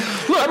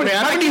 man,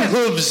 How many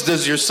hooves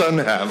does your son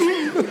have?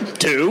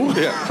 2.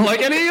 Yeah.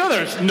 Like any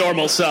other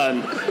normal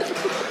son.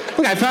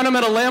 Look, I found him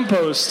at a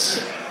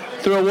lamppost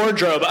through a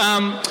wardrobe.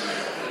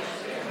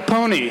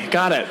 Pony,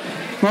 got it.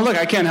 Well, look,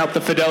 I can't help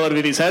the fidelity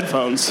of these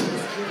headphones.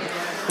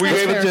 Were you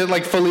able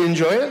to, fully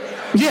enjoy it?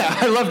 Yeah,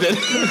 I loved it.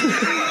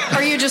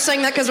 Are you just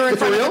saying that because we're in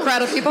front of a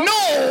crowd of people? No!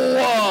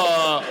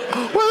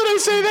 Why would I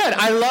say that?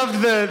 I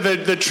loved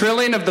the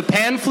trilling of the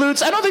pan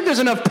flutes. I don't think there's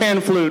enough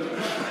pan flute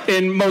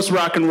in most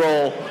rock and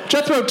roll.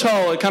 Jethro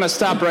Tull, it kind of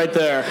stopped right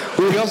there.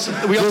 This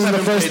isn't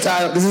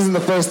the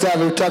first time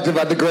we've talked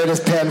about the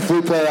greatest pan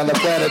flute player on the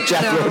planet,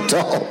 Jethro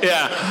Tull.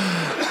 Yeah.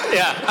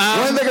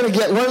 When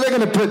are they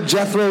going to put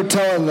Jethro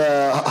Tull in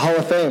the Hall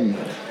of Fame?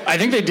 I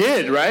think they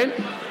did, right?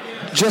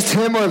 Just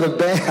him or the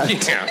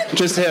band? Yeah,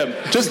 just him.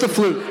 Just the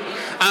flute.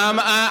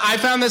 I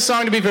found this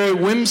song to be very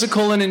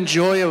whimsical and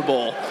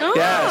enjoyable. Oh.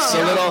 Yes,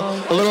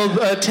 a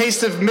little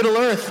taste of Middle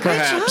Earth,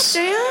 perhaps.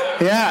 Good job,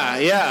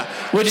 Dan. Yeah.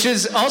 Which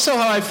is also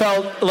how I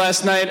felt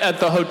last night at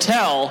the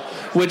hotel,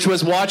 which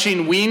was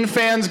watching Ween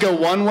fans go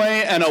one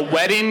way and a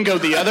wedding go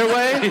the other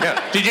way.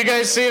 Yeah. Did you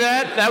guys see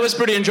that? That was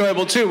pretty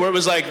enjoyable too, where it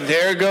was like,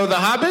 there go the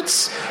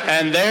hobbits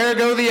and there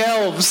go the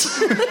elves.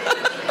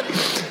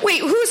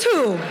 Wait, who's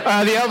who?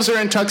 The elves are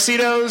in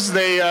tuxedos.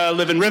 They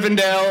live in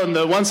Rivendell on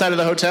the one side of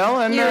the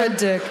hotel. And You're a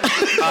dick.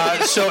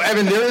 So,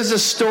 Evan, there is a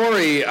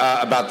story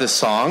about this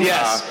song.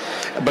 Yes.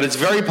 But it's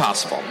very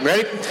possible.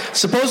 Ready?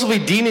 Supposedly,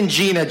 Dean and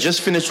Gene had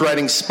just finished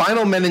writing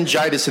Spinal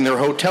Meningitis in their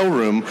hotel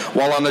room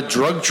while on a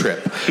drug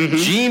trip. Mm-hmm.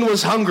 Gene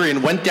was hungry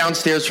and went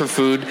downstairs for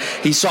food.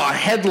 He saw a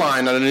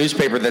headline on a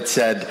newspaper that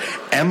said,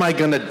 "Am I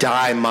gonna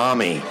die,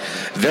 mommy?"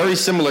 Very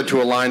similar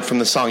to a line from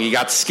the song. He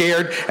got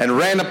scared and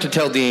ran up to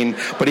tell Dean,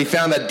 but he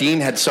found that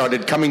Dean had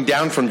started coming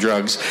down from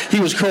drugs.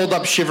 He was curled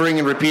up, shivering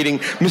and repeating,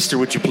 "Mister,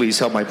 would you please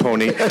help my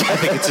pony? I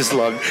think it's his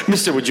lung.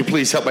 Mister, would you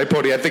please help my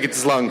pony? I think it's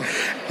his lung."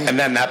 And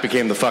then that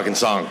became the fucking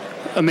song.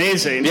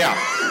 Amazing. Yeah.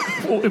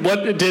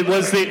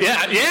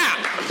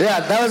 Yeah,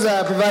 that was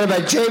provided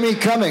by Jamie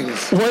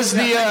Cummings. Was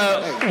the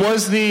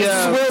Will's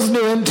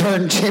new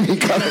intern, Jamie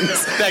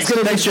Cummings.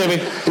 Thanks,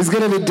 Jamie. He's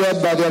going to be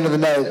dead by the end of the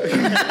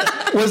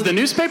night. Was the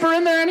newspaper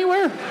in there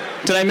anywhere?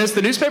 Did I miss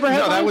the newspaper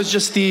headline? No, that was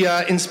just the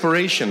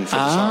inspiration for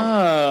the song.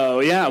 Oh,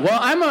 yeah. Well,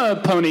 I'm a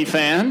pony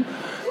fan.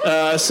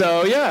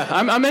 So yeah,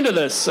 I'm into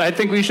this. I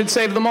think we should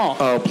save them all.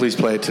 Oh, please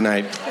play it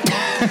tonight.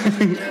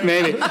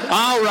 Maybe.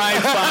 All right,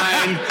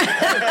 fine.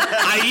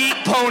 I eat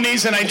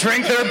ponies and I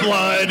drink their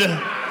blood.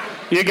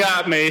 You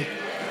got me.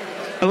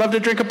 I love to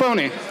drink a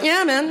pony.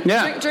 Yeah, man.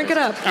 Yeah. Drink it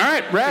up. All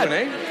right, rad.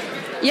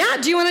 Yeah,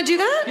 do you want to do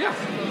that? Yeah.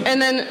 And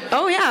then,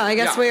 I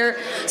guess we're...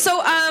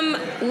 So,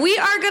 we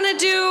are going to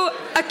do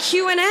a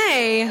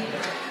Q&A.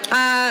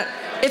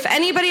 If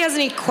anybody has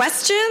any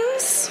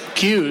questions...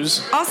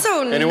 Cues.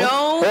 Also, Anyone?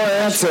 no... Or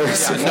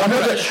answers.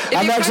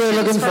 I'm actually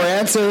looking for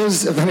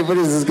answers if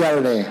anybody's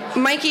got any.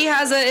 Mikey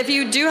has if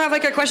you do have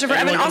like a question for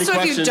Anyone Evan. any Also,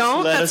 if you questions,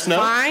 don't, let that's us know.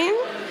 fine.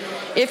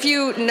 If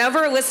you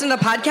never listen to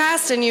the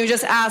podcast and you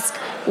just ask,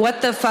 what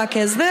the fuck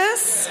is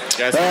this?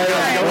 Guys,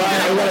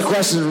 I got a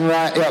question from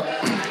Ryan. Yep.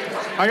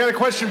 I got a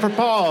question for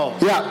Paul.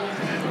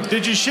 Yeah.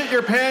 Did you shit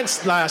your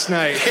pants last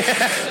night?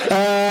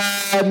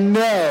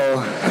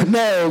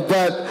 No,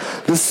 but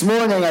this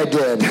morning I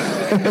did.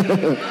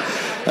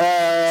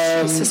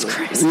 Jesus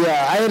Christ.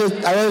 Yeah, I had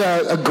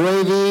a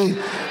gravy.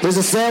 There's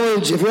a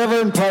sandwich. If you're ever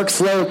in Park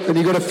Slope and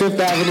you go to Fifth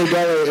Avenue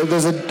Deli,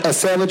 there's a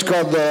sandwich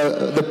called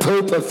the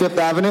Pope of Fifth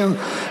Avenue.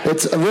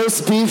 It's a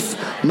roast beef,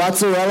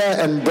 mozzarella,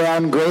 and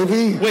brown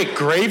gravy. Wait,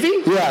 gravy?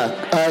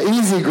 Yeah,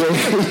 easy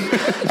gravy.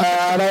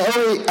 And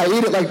I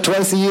eat it like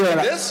twice a year. And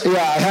This? I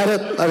had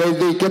it.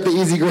 They get the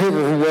easy gravy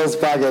from Will's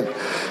Pocket.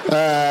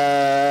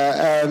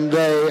 And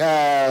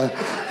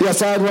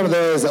so I had one of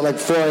those at like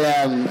 4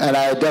 a.m. and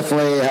I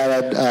definitely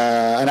had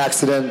an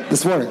accident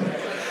this morning.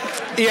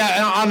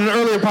 Yeah, on an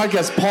earlier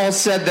podcast, Paul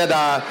said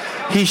that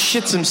he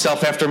shits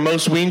himself after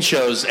most Ween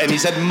shows, and he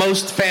said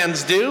most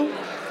fans do.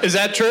 Is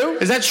that true?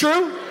 Is that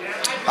true?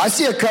 I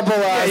see a couple.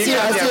 I see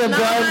a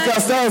Brian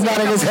Costello's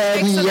nodding his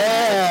head.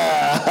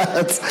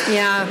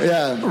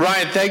 Yeah.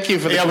 Ryan, thank you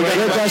for the We got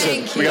another question.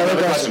 Thank you. We got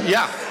another question.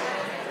 Yeah.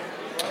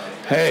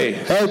 Hey.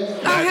 Hey,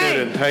 Hey.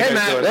 Noonan. How you Hey,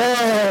 guys Matt.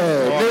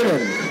 doing?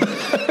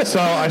 Noonan. So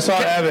I saw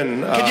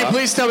Evan. Could you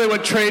please tell me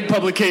what trade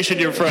publication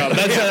you're from?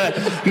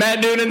 That's Matt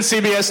Noonan,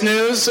 CBS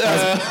News.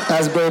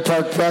 Asbury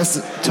Park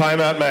Press.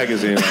 Time Out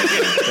Magazine.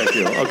 Thank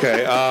you.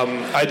 Okay.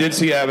 I did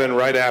see Evan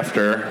right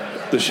after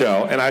the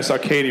show, and I saw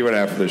Katie right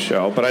after the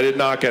show, but I did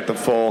not get the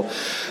full.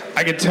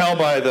 I could tell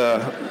by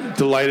the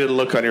delighted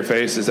look on your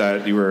faces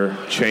that you were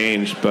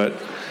changed, but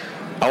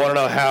I want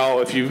to know how,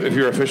 if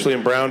you're officially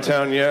in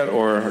Browntown yet,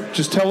 or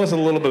just tell us a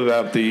little bit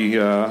about the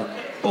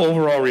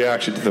overall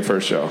reaction to the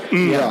first show.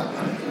 Yeah.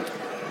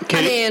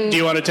 Katie, do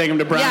you want to take him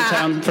to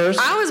Browntown first?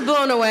 I was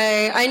blown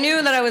away. I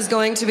knew that I was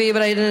going to be,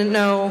 but I didn't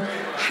know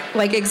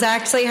like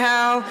exactly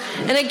how.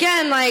 And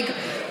again, like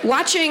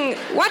watching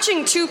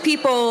two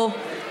people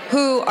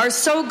who are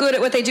so good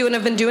at what they do and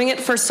have been doing it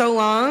for so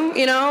long,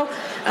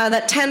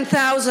 that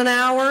 10,000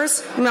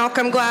 hours,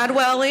 Malcolm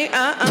Gladwell-y,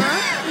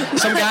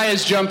 Some guy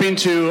is jumping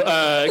to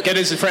get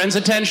his friend's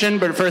attention,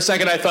 but for a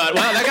second I thought,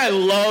 wow, that guy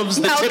loves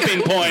the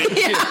tipping point.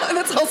 Yeah,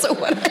 that's also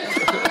what I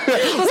thought.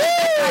 I was like,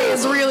 that guy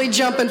is really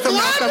jumping for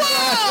Malcolm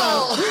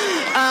Gladwell.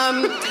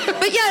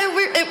 But yeah,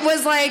 it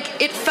was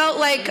like, it felt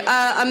like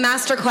a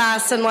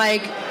masterclass in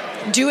like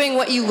doing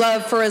what you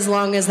love for as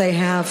long as they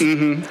have.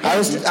 Mm-hmm. I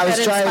was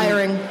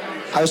inspiring.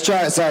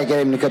 Sorry,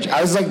 getting to coach.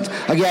 I was like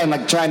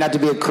trying not to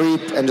be a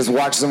creep and just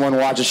watch someone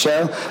watch a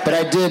show, but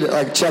I did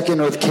like check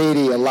in with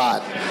Katie a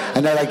lot,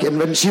 and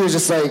when she was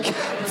just like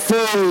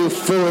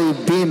fully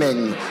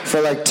beaming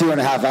for like 2.5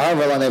 hours,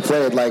 however long they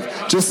played,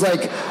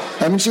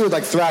 she would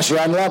like thrash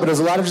around a lot, but it was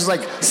a lot of just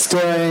like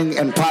staring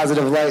and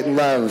positive light and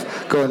love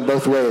going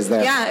both ways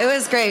there. Yeah, it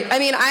was great. I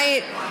mean,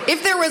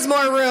 if there was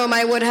more room,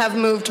 I would have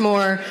moved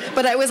more,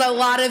 but it was a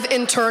lot of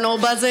internal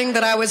buzzing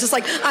that I was just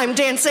like, I'm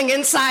dancing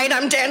inside,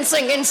 I'm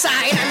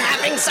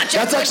having such a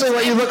That's actually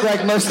what you look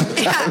like most of the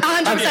time. Yeah,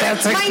 100%. I'm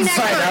dancing My neck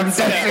inside, I'm hurts.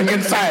 dancing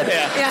inside.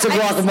 Yeah. It's a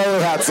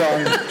guacamole hat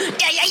song.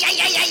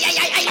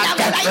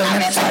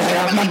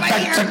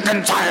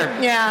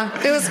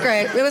 Yeah, it was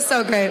great. It was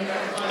so great.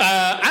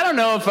 I don't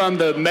know if I'm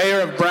the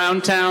mayor of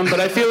Browntown, but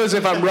I feel as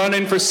if I'm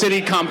running for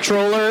city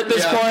comptroller at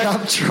this point.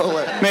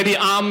 Comptroller. Maybe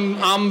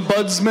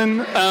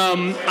ombudsman.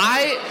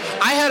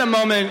 I had a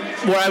moment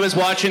where I was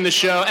watching the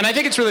show, and I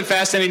think it's really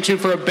fascinating too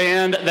for a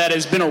band that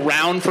has been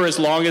around for as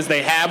long as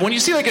they have. When you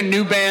see like a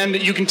new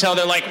band, you can tell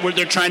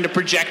they're trying to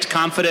project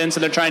confidence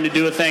and they're trying to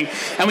do a thing.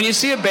 And when you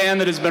see a band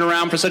that has been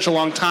around for such a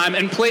long time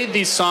and played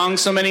these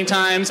songs so many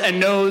times and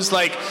knows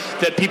like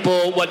that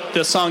people, what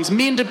the songs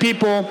mean to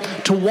people,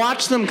 to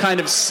watch them kind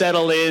of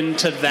settle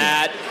into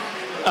that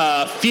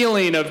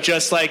feeling of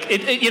just like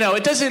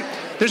it doesn't.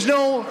 There's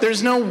no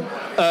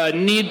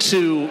need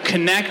to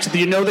connect.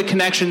 The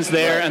connection's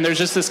there, and there's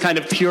just this kind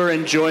of pure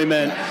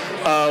enjoyment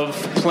of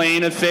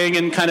playing a thing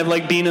and kind of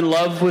like being in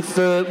love with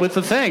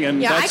the thing.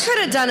 And Yeah, I could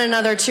have done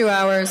another 2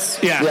 hours.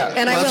 Yeah.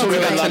 And I will do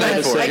it.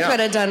 I could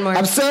have done more.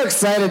 I'm so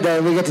excited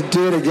that we get to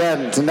do it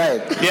again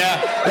tonight.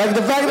 Yeah. Like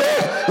the fact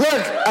that,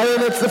 look, I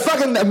mean, it's the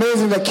fucking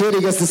amazing that Katie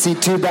gets to see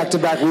 2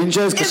 back-to-back Ween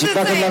shows because she It's the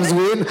fucking thing. loves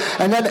Ween,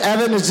 and then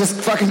Evan is just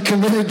fucking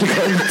committed to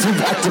going to 2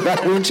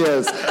 back-to-back Ween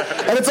shows.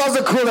 And it's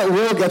also cool that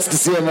Will gets to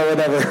see him or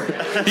whatever.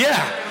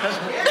 Yeah.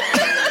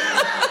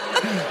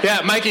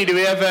 Yeah, Mikey, do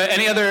we have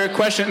any other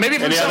question? Maybe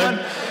from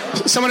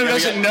someone who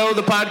doesn't know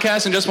the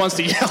podcast and just wants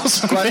to yell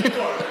something.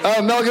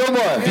 Mel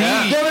Gilmore.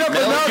 Give it up for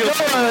Mel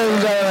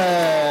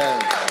Gilmore.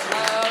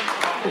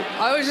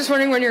 I was just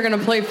wondering when you're going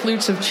to play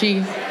Flutes of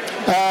Chi.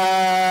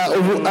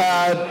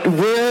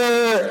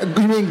 Where,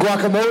 you mean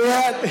Guacamole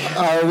Hat?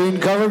 Our Ween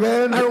cover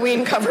band? Our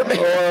Ween cover band.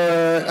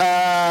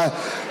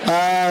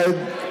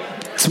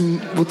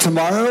 Or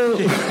tomorrow?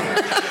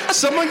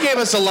 Someone gave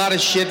us a lot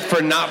of shit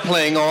for not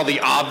playing all the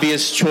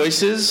obvious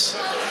choices.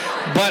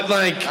 But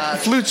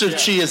Flutes of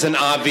Chi is an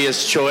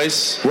obvious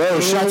choice. Whoa,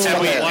 shots and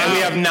we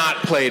have not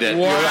played it.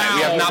 Wow. You're right.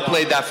 We have not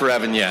played that for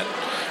Evan yet.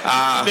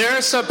 There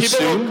are some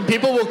people.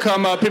 People will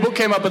come up. People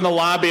came up in the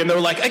lobby and they were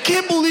like, "I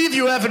can't believe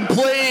you haven't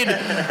played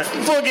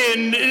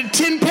fucking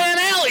Tin Pan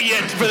Alley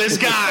yet for this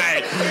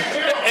guy."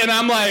 And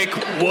I'm like,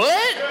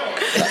 "What?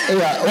 You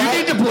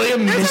need to play a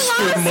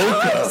Mr.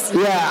 Mocha."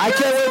 Yeah, I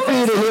can't wait for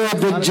you to hear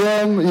Big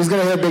Jim. He's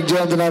gonna hear Big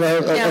Jim tonight.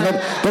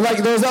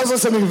 But there's also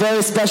something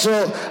very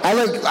special.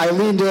 I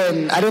leaned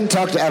in. I didn't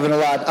talk to Evan a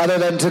lot, other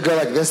than to go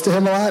like this to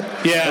him a lot.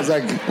 Yeah, I was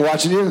like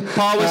watching you.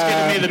 Paul was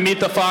giving me the Meet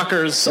the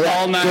Fockers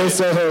all night. Jay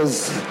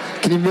Soho's.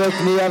 Can you milk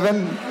me,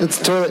 Evan? It's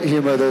toilet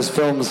humor. Those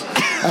films. Wait,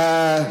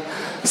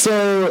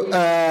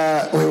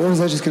 what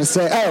was I just gonna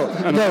say?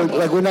 Oh no,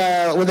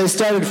 when they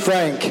started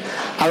Frank,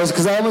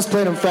 because I almost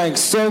played him Frank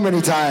so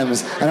many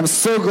times, and I'm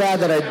so glad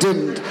that I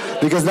didn't,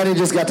 because then he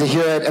just got to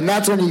hear it, and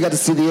that's when you got to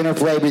see the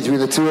interplay between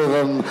the two of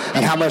them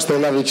and how much they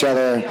love each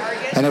other.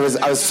 And I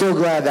was so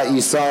glad that you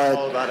saw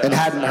it and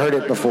hadn't heard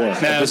it before.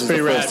 Yeah, it was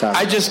pretty rad.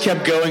 I just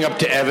kept going up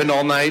to Evan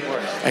all night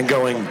and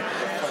going,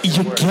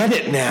 "You get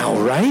it now,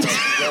 right?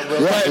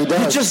 Yeah, he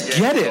does. You just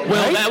get it,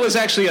 Well, right?" that was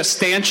actually a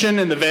stanchion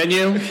in the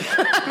venue.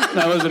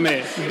 That wasn't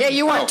me. Yeah,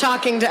 you weren't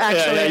talking to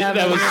actually have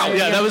that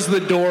was the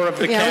door of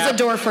the Yeah, cab. it was a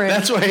door frame.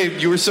 That's why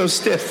you were so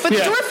stiff. But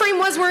the door frame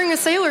was wearing a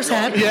sailor's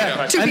hat.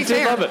 Yeah, to be I did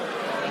fair. love it.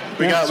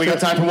 We got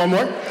time for one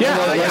more?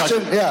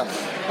 Yeah.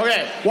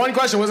 Okay, one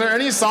question. Was there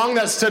any song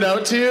that stood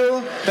out to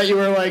you that you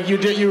were like,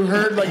 you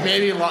heard like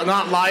maybe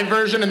not live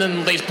version, and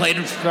then they played,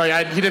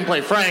 he didn't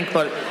play Frank,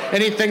 but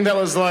anything that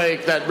was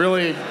like, that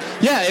really...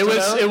 Yeah, it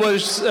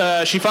was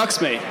She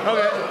Fucks Me.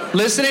 Okay.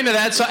 Listening to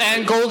that song,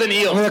 and Golden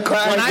Eel. When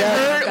I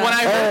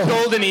heard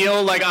Golden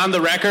Eel like on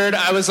the record,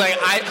 I was like,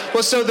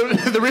 so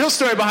the real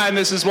story behind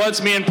this is once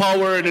me and Paul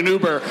were in an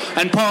Uber,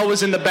 and Paul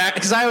was in the back,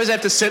 because I always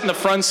have to sit in the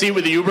front seat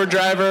with the Uber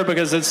driver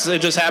because it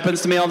just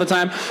happens to me all the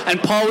time,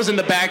 and Paul was in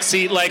the back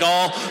seat like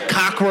all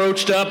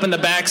cockroached up in the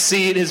back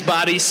seat, his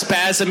body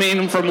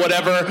spasming from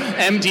whatever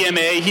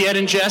MDMA he had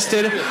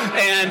ingested,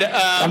 and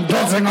I'm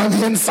dancing on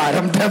the inside.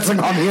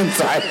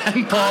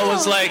 And Paul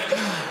was like,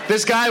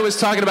 this guy was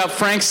talking about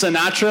Frank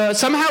Sinatra.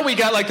 Somehow we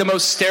got like the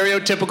most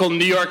stereotypical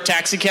New York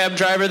taxi cab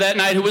driver that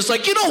night who was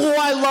like, "You know who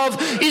I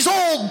love? He's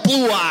all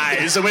blue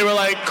eyes." And we were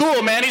like,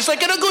 "Cool, man." He's like,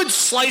 "Get a good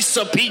slice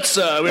of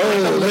pizza." We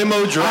were like,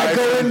 limo driver. I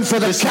go in for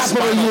the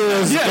capital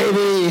years,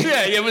 baby.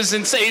 Yeah, it was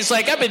insane. He's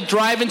like, "I've been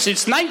driving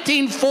since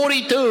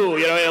 1942."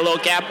 You know, a little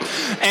cap.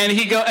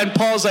 And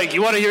Paul's like,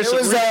 "You want to hear some?"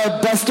 It was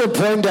Buster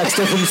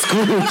Poindexter from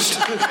Scrooge.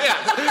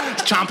 Yeah,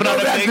 chomping on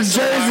a Back big to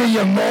Jersey,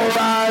 you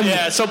moron.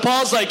 Yeah, so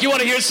Paul's like, "You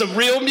want to hear some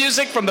real music?"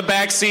 From the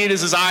back seat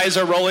as his eyes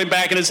are rolling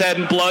back in his head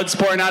and blood's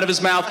pouring out of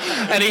his mouth.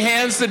 And he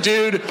hands the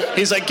dude,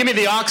 he's like, "Give me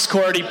the aux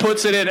cord." He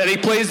puts it in and he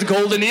plays the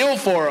Golden Eel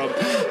for him.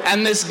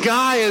 And this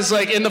guy is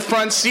like in the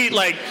front seat,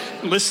 like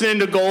listening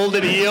to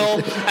Golden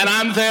Eel. And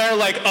I'm there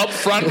like up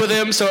front with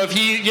him. So if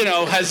he,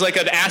 has like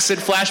an acid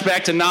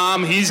flashback to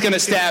Nam, he's going to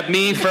stab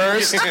me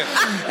first.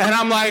 And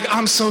I'm like,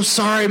 "I'm so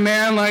sorry,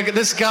 man. Like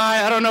this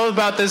guy, I don't know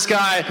about this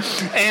guy."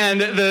 And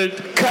the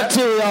cut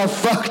to all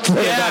fucked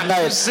that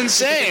night. It's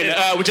insane.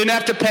 We didn't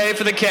have to pay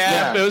for the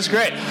cab. Yeah. It was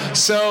great.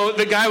 So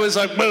the guy was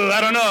like, "Well, I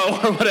don't know,"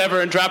 or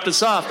whatever, and dropped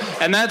us off.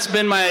 And that's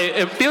been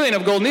my feeling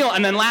of Golden Eel.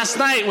 And then last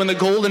night when the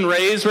Golden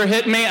Rays were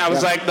hitting me, I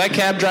was like, that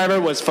cab driver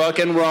was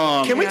fucking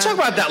wrong. Can we talk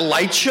about that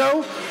light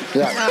show?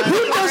 Yeah.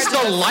 Who does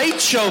the light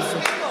show?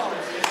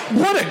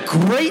 What a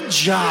great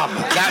job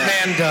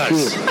that man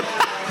does.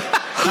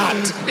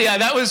 Hot. Yeah,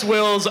 that was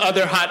Will's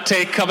other hot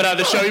take coming out of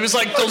the show. He was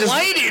like, "The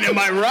lighting, am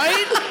I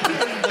right?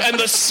 And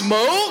the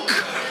smoke?"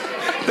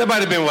 That might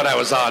have been what I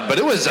was on, but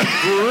it was a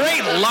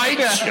great light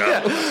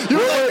show. The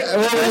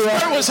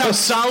best part was how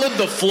solid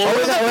the floor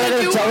was.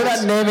 We're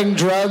not naming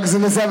drugs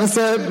in this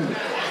episode.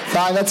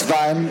 Fine, that's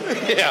fine.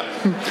 Yeah.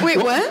 Wait,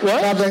 what?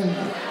 Nothing.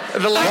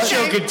 The light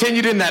show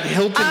continued in that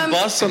Hilton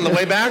bus on the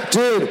way back.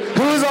 Dude,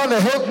 who was on the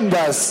Hilton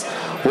bus?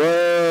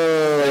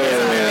 Whoa.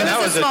 Yeah, that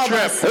was a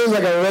trip. It was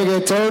like a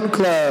reggaeton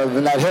club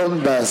in that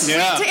Hilton bus.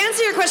 Yeah. To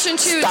answer your question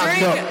too,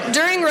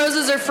 during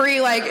Roses Are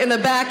Free, like in the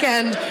back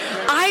end,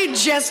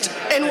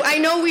 and I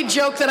know we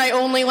joke that I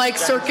only like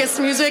circus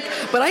music,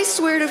 but I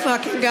swear to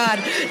fucking God,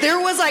 there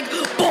was like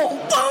boom,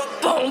 boom,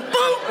 boom,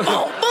 boom,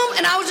 boom, boom,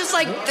 and I was just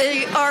like,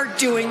 they are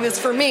doing this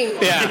for me.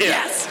 Yeah.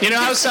 Yes. You know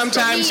how This is for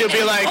sometimes me you'll be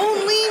and like,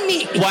 only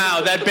me.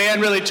 wow, that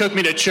band really took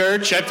me to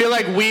church. I feel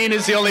like Ween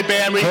is the only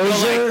band where you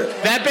go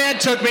like, that band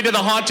took me to the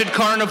Haunted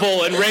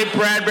Carnival, and Ray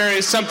Bradbury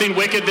is Something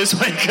Wicked This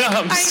Way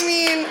Comes. I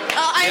mean,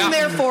 I'm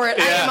there for it.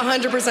 Yeah. I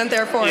am 100%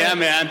 there for it. Yeah,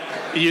 man.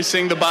 You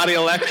sing the Body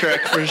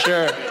Electric for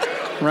sure.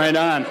 Right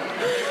on.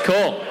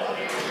 Cool.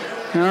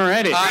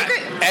 Alrighty.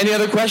 Any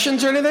other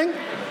questions or anything?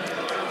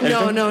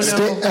 No.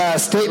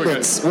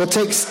 Statements. We'll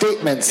take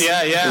statements.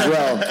 Yeah. As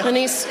well.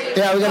 Denise.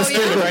 Yeah, we got a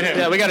statement. Right here.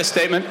 Yeah, we got a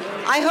statement.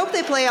 I hope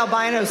they play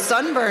Albino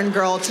Sunburn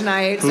Girl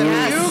tonight so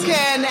you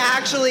can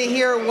actually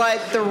hear what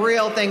the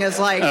real thing is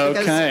like. Okay.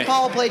 Because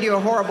Paul played you a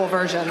horrible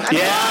version.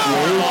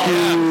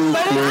 Yeah.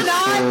 But it's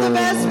not the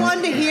best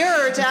one to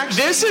hear. To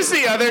actually. This is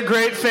the other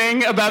great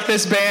thing about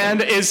this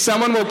band is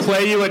someone will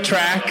play you a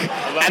track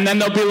and then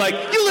they'll be like,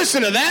 you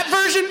listen to that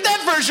version?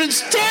 That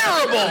version's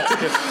terrible.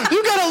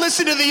 You gotta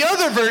listen to the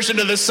other version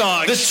of the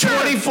song. The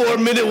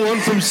 24-minute one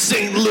from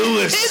St.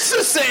 Louis. It's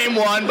the same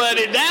one, but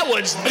that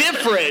one's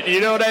different. You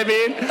know what I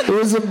mean? It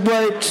was a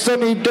bright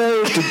sunny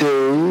day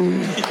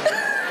today.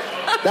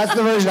 That's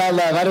the version I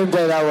love. I didn't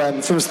play that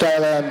one from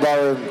Starland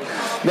Ballroom.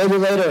 Maybe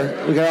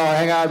later we can all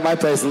hang out at my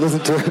place and listen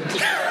to it.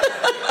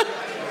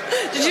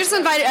 Did you just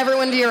invite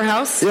everyone to your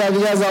house? Yeah, if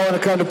you guys all want to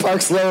come to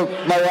Park Slope,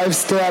 my wife's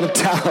still out of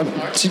town.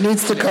 She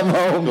needs to come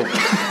home.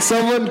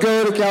 Someone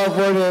go to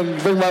California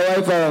and bring my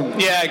wife home.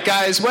 Yeah,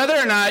 guys, whether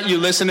or not you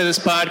listen to this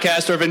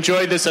podcast or have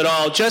enjoyed this at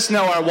all, just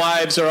know our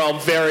wives are all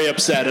very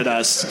upset at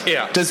us.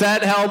 Yeah. Does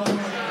that help?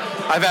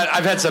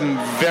 I've had some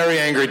very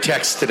angry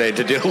texts today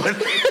to deal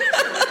with.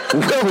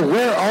 Will,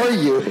 where are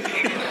you?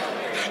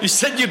 You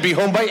said you'd be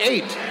home by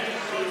 8.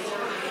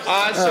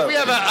 So we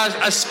have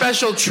a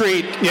special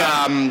treat.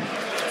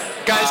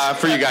 Guys,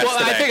 for you guys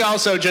today. I think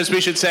also just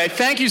we should say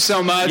thank you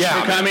so much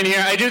for coming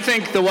here. I do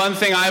think the one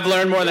thing I've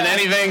learned more than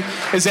anything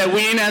is that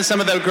Ween has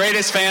some of the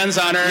greatest fans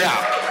on earth.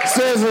 Yeah.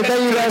 Seriously,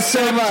 thank you guys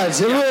so much.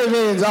 It really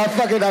means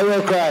I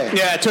will cry.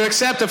 Yeah, to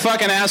accept a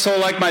fucking asshole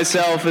like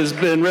myself has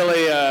been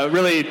really,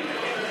 really...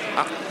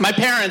 my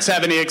parents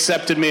haven't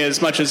accepted me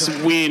as much as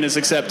Ween has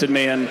accepted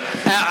me, and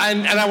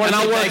I want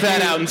to work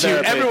that out in to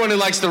therapy. everyone who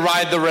likes to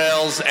ride the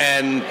rails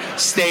and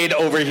stayed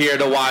over here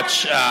to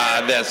watch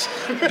this.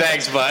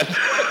 Thanks, bud.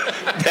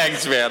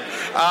 Thanks, man.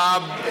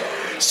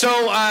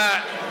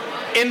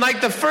 In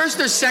like the first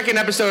or second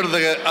episode of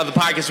the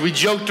podcast, we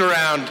joked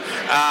around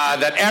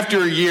that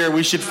after a year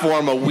we should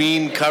form a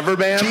Ween cover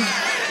band.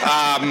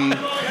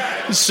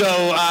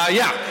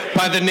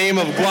 By the name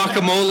of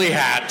Guacamole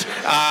Hat.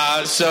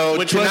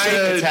 Which tonight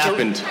was it's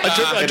happened.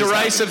 A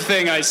derisive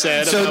thing I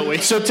said about Ween.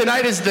 So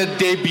tonight is the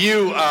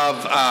debut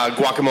of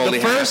Guacamole The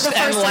first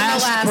Hat. and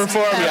last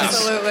performance.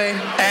 Absolutely.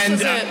 And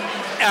This is it.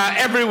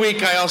 every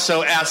week I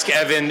also ask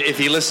Evan if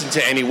he listened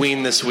to any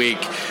Ween this week,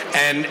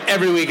 and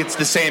every week it's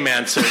the same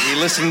answer. He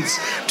listens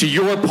to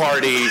Your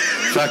Party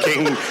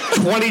fucking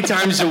 20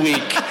 times a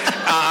week.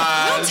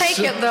 I'll take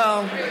it,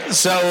 though.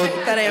 So,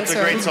 That answer. it's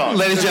a great song.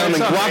 Ladies and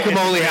gentlemen,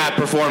 Guacamole Hat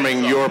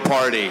performing Your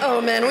Party.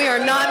 Oh, man, we are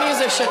not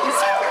musicians.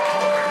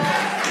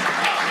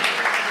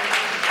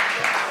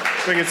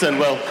 Bring us in,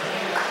 Will.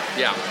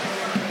 Yeah.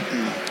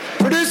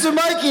 Producer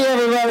Mikey,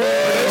 everybody.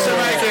 Producer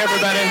Mikey,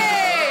 everybody.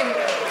 Hey!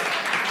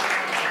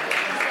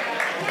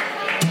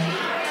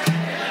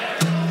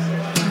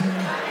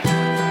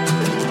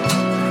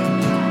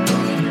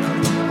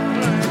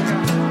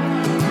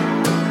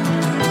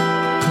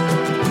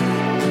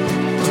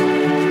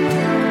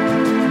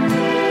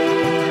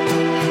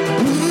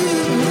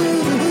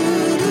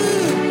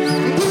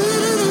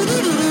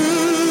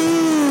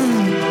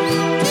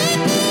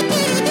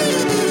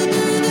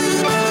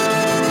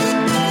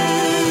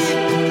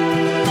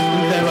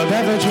 There were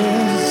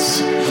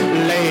beverages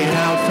laid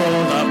out for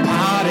the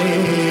party.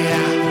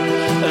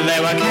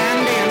 There were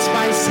candy and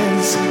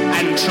spices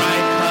and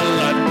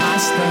tricolored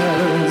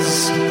pastas.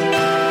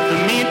 The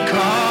meat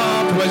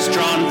carved was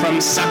drawn from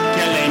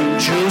succulent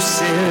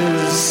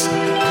juices,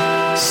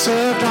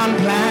 served on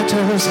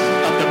platters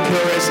of the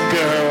purest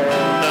gold.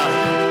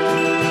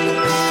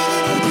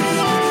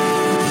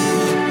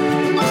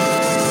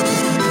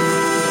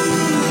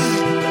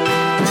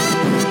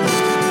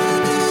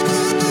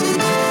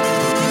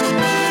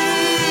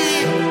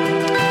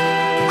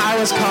 I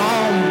was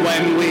calm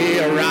when we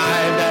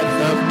arrived at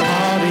the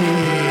party.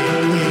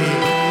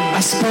 I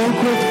spoke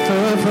with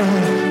fervor,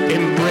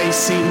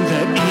 embracing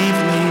the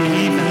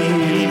evening.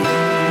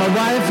 My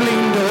wife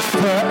leaned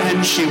over and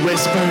she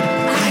whispered,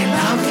 I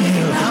love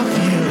you, love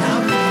you,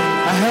 love you.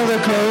 I held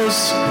her close,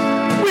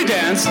 we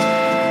danced.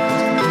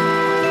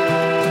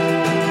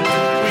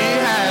 We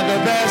had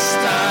the best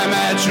time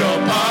at your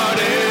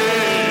party.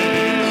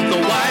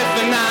 The wife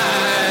and I,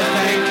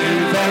 thank you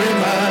very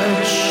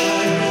much.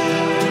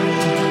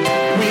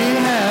 We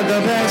had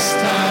the best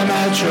time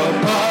at your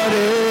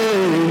party.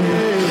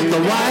 The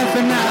wife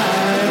and I,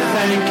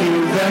 thank you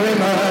very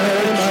much.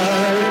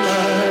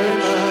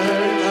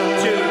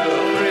 2,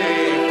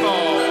 3,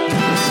 4.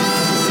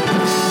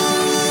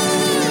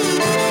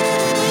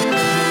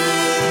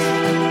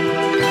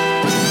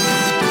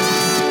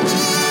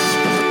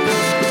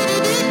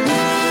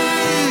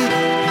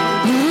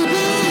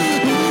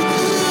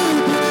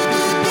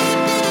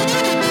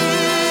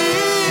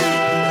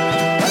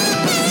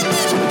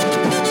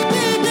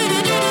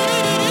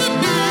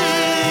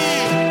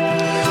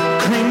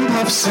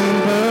 drinks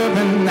and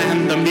bourbon,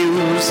 and the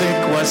music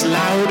was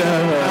louder.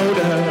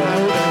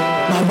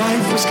 My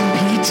wife was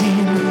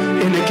competing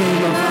in a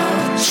game of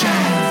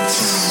chance.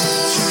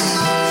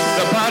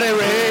 The party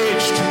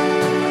raged,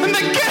 and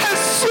the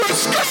guests were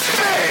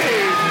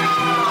screaming.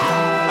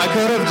 I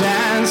could have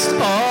danced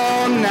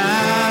all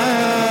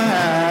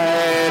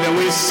night, and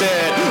we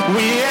said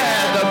we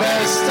had the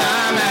best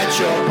time at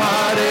your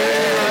party.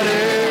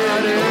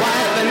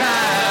 Wife and I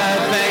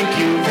thank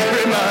you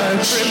very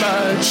much.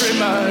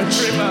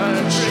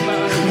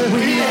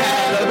 We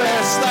had the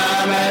best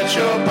time at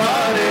your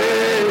party.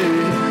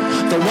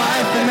 The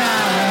wife and I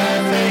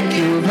thank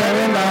you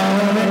very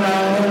much.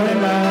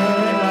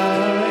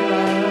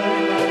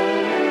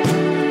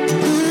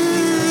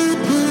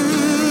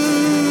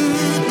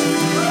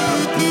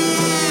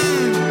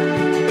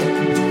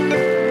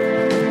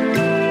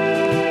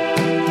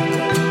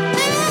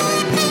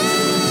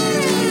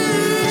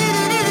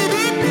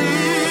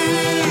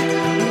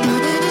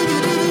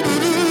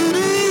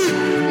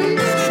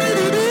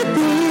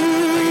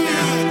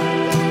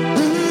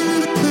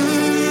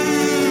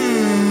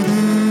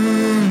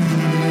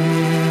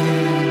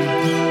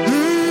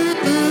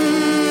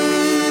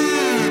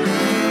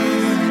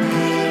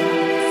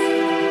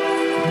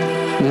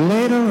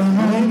 Later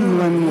on,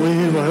 when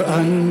we were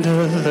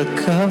under the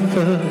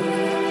cover,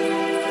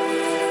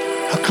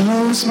 I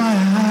closed my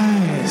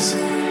eyes,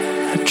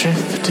 I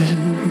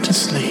drifted to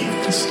sleep.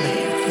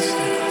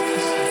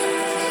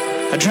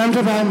 I dreamt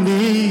about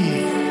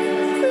me,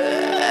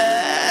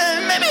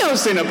 maybe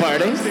hosting a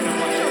party,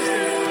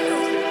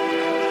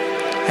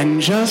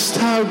 and just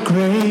how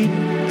great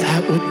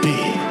that would be.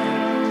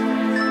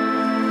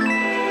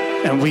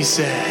 And we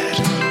said,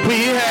 we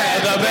had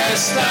the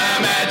best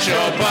time at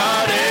your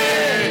party.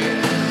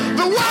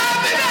 The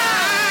wife and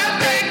I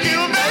thank you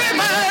very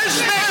much.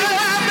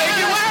 Thank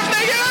you.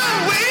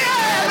 We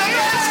had the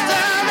best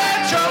time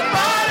at your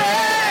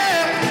party.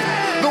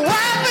 The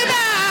wife and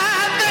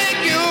I thank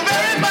you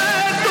very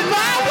much.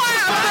 My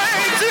wife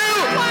thanks you.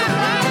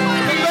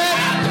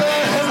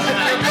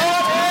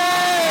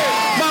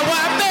 My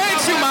wife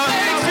thanks you.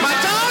 My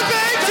dog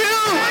thanks you.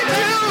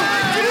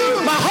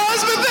 My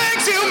husband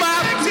thanks you.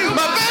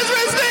 My best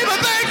friend's neighbor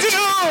thanks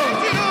you.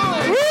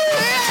 We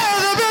had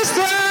the best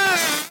time.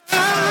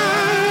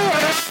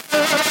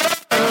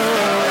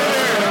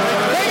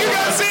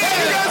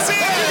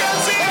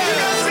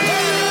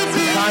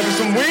 Time for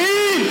some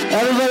weed.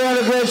 Everybody had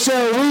a great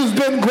show. We've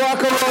been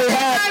Guacamole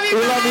Hat. We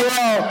love you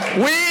all.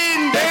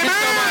 Weed, baby.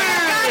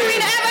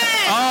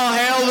 All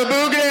hail the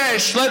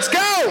Boogish. Let's go.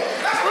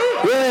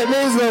 Yeah, it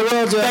means the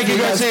world to Thank you,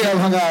 guys Garcia. come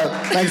hung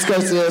out. Thanks,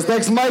 Garcia.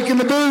 Thanks, Mike in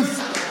the booth.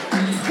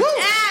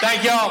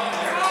 Thank y'all.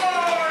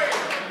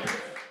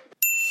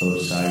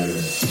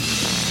 Osiris.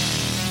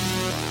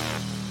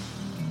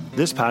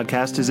 This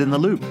podcast is In the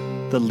Loop,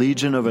 the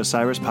Legion of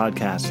Osiris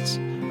podcasts.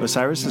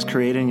 Osiris is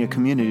creating a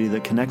community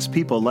that connects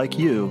people like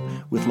you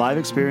with live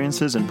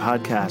experiences and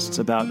podcasts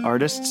about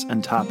artists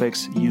and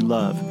topics you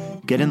love.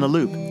 Get in the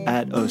loop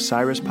at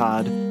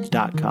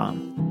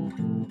osirispod.com.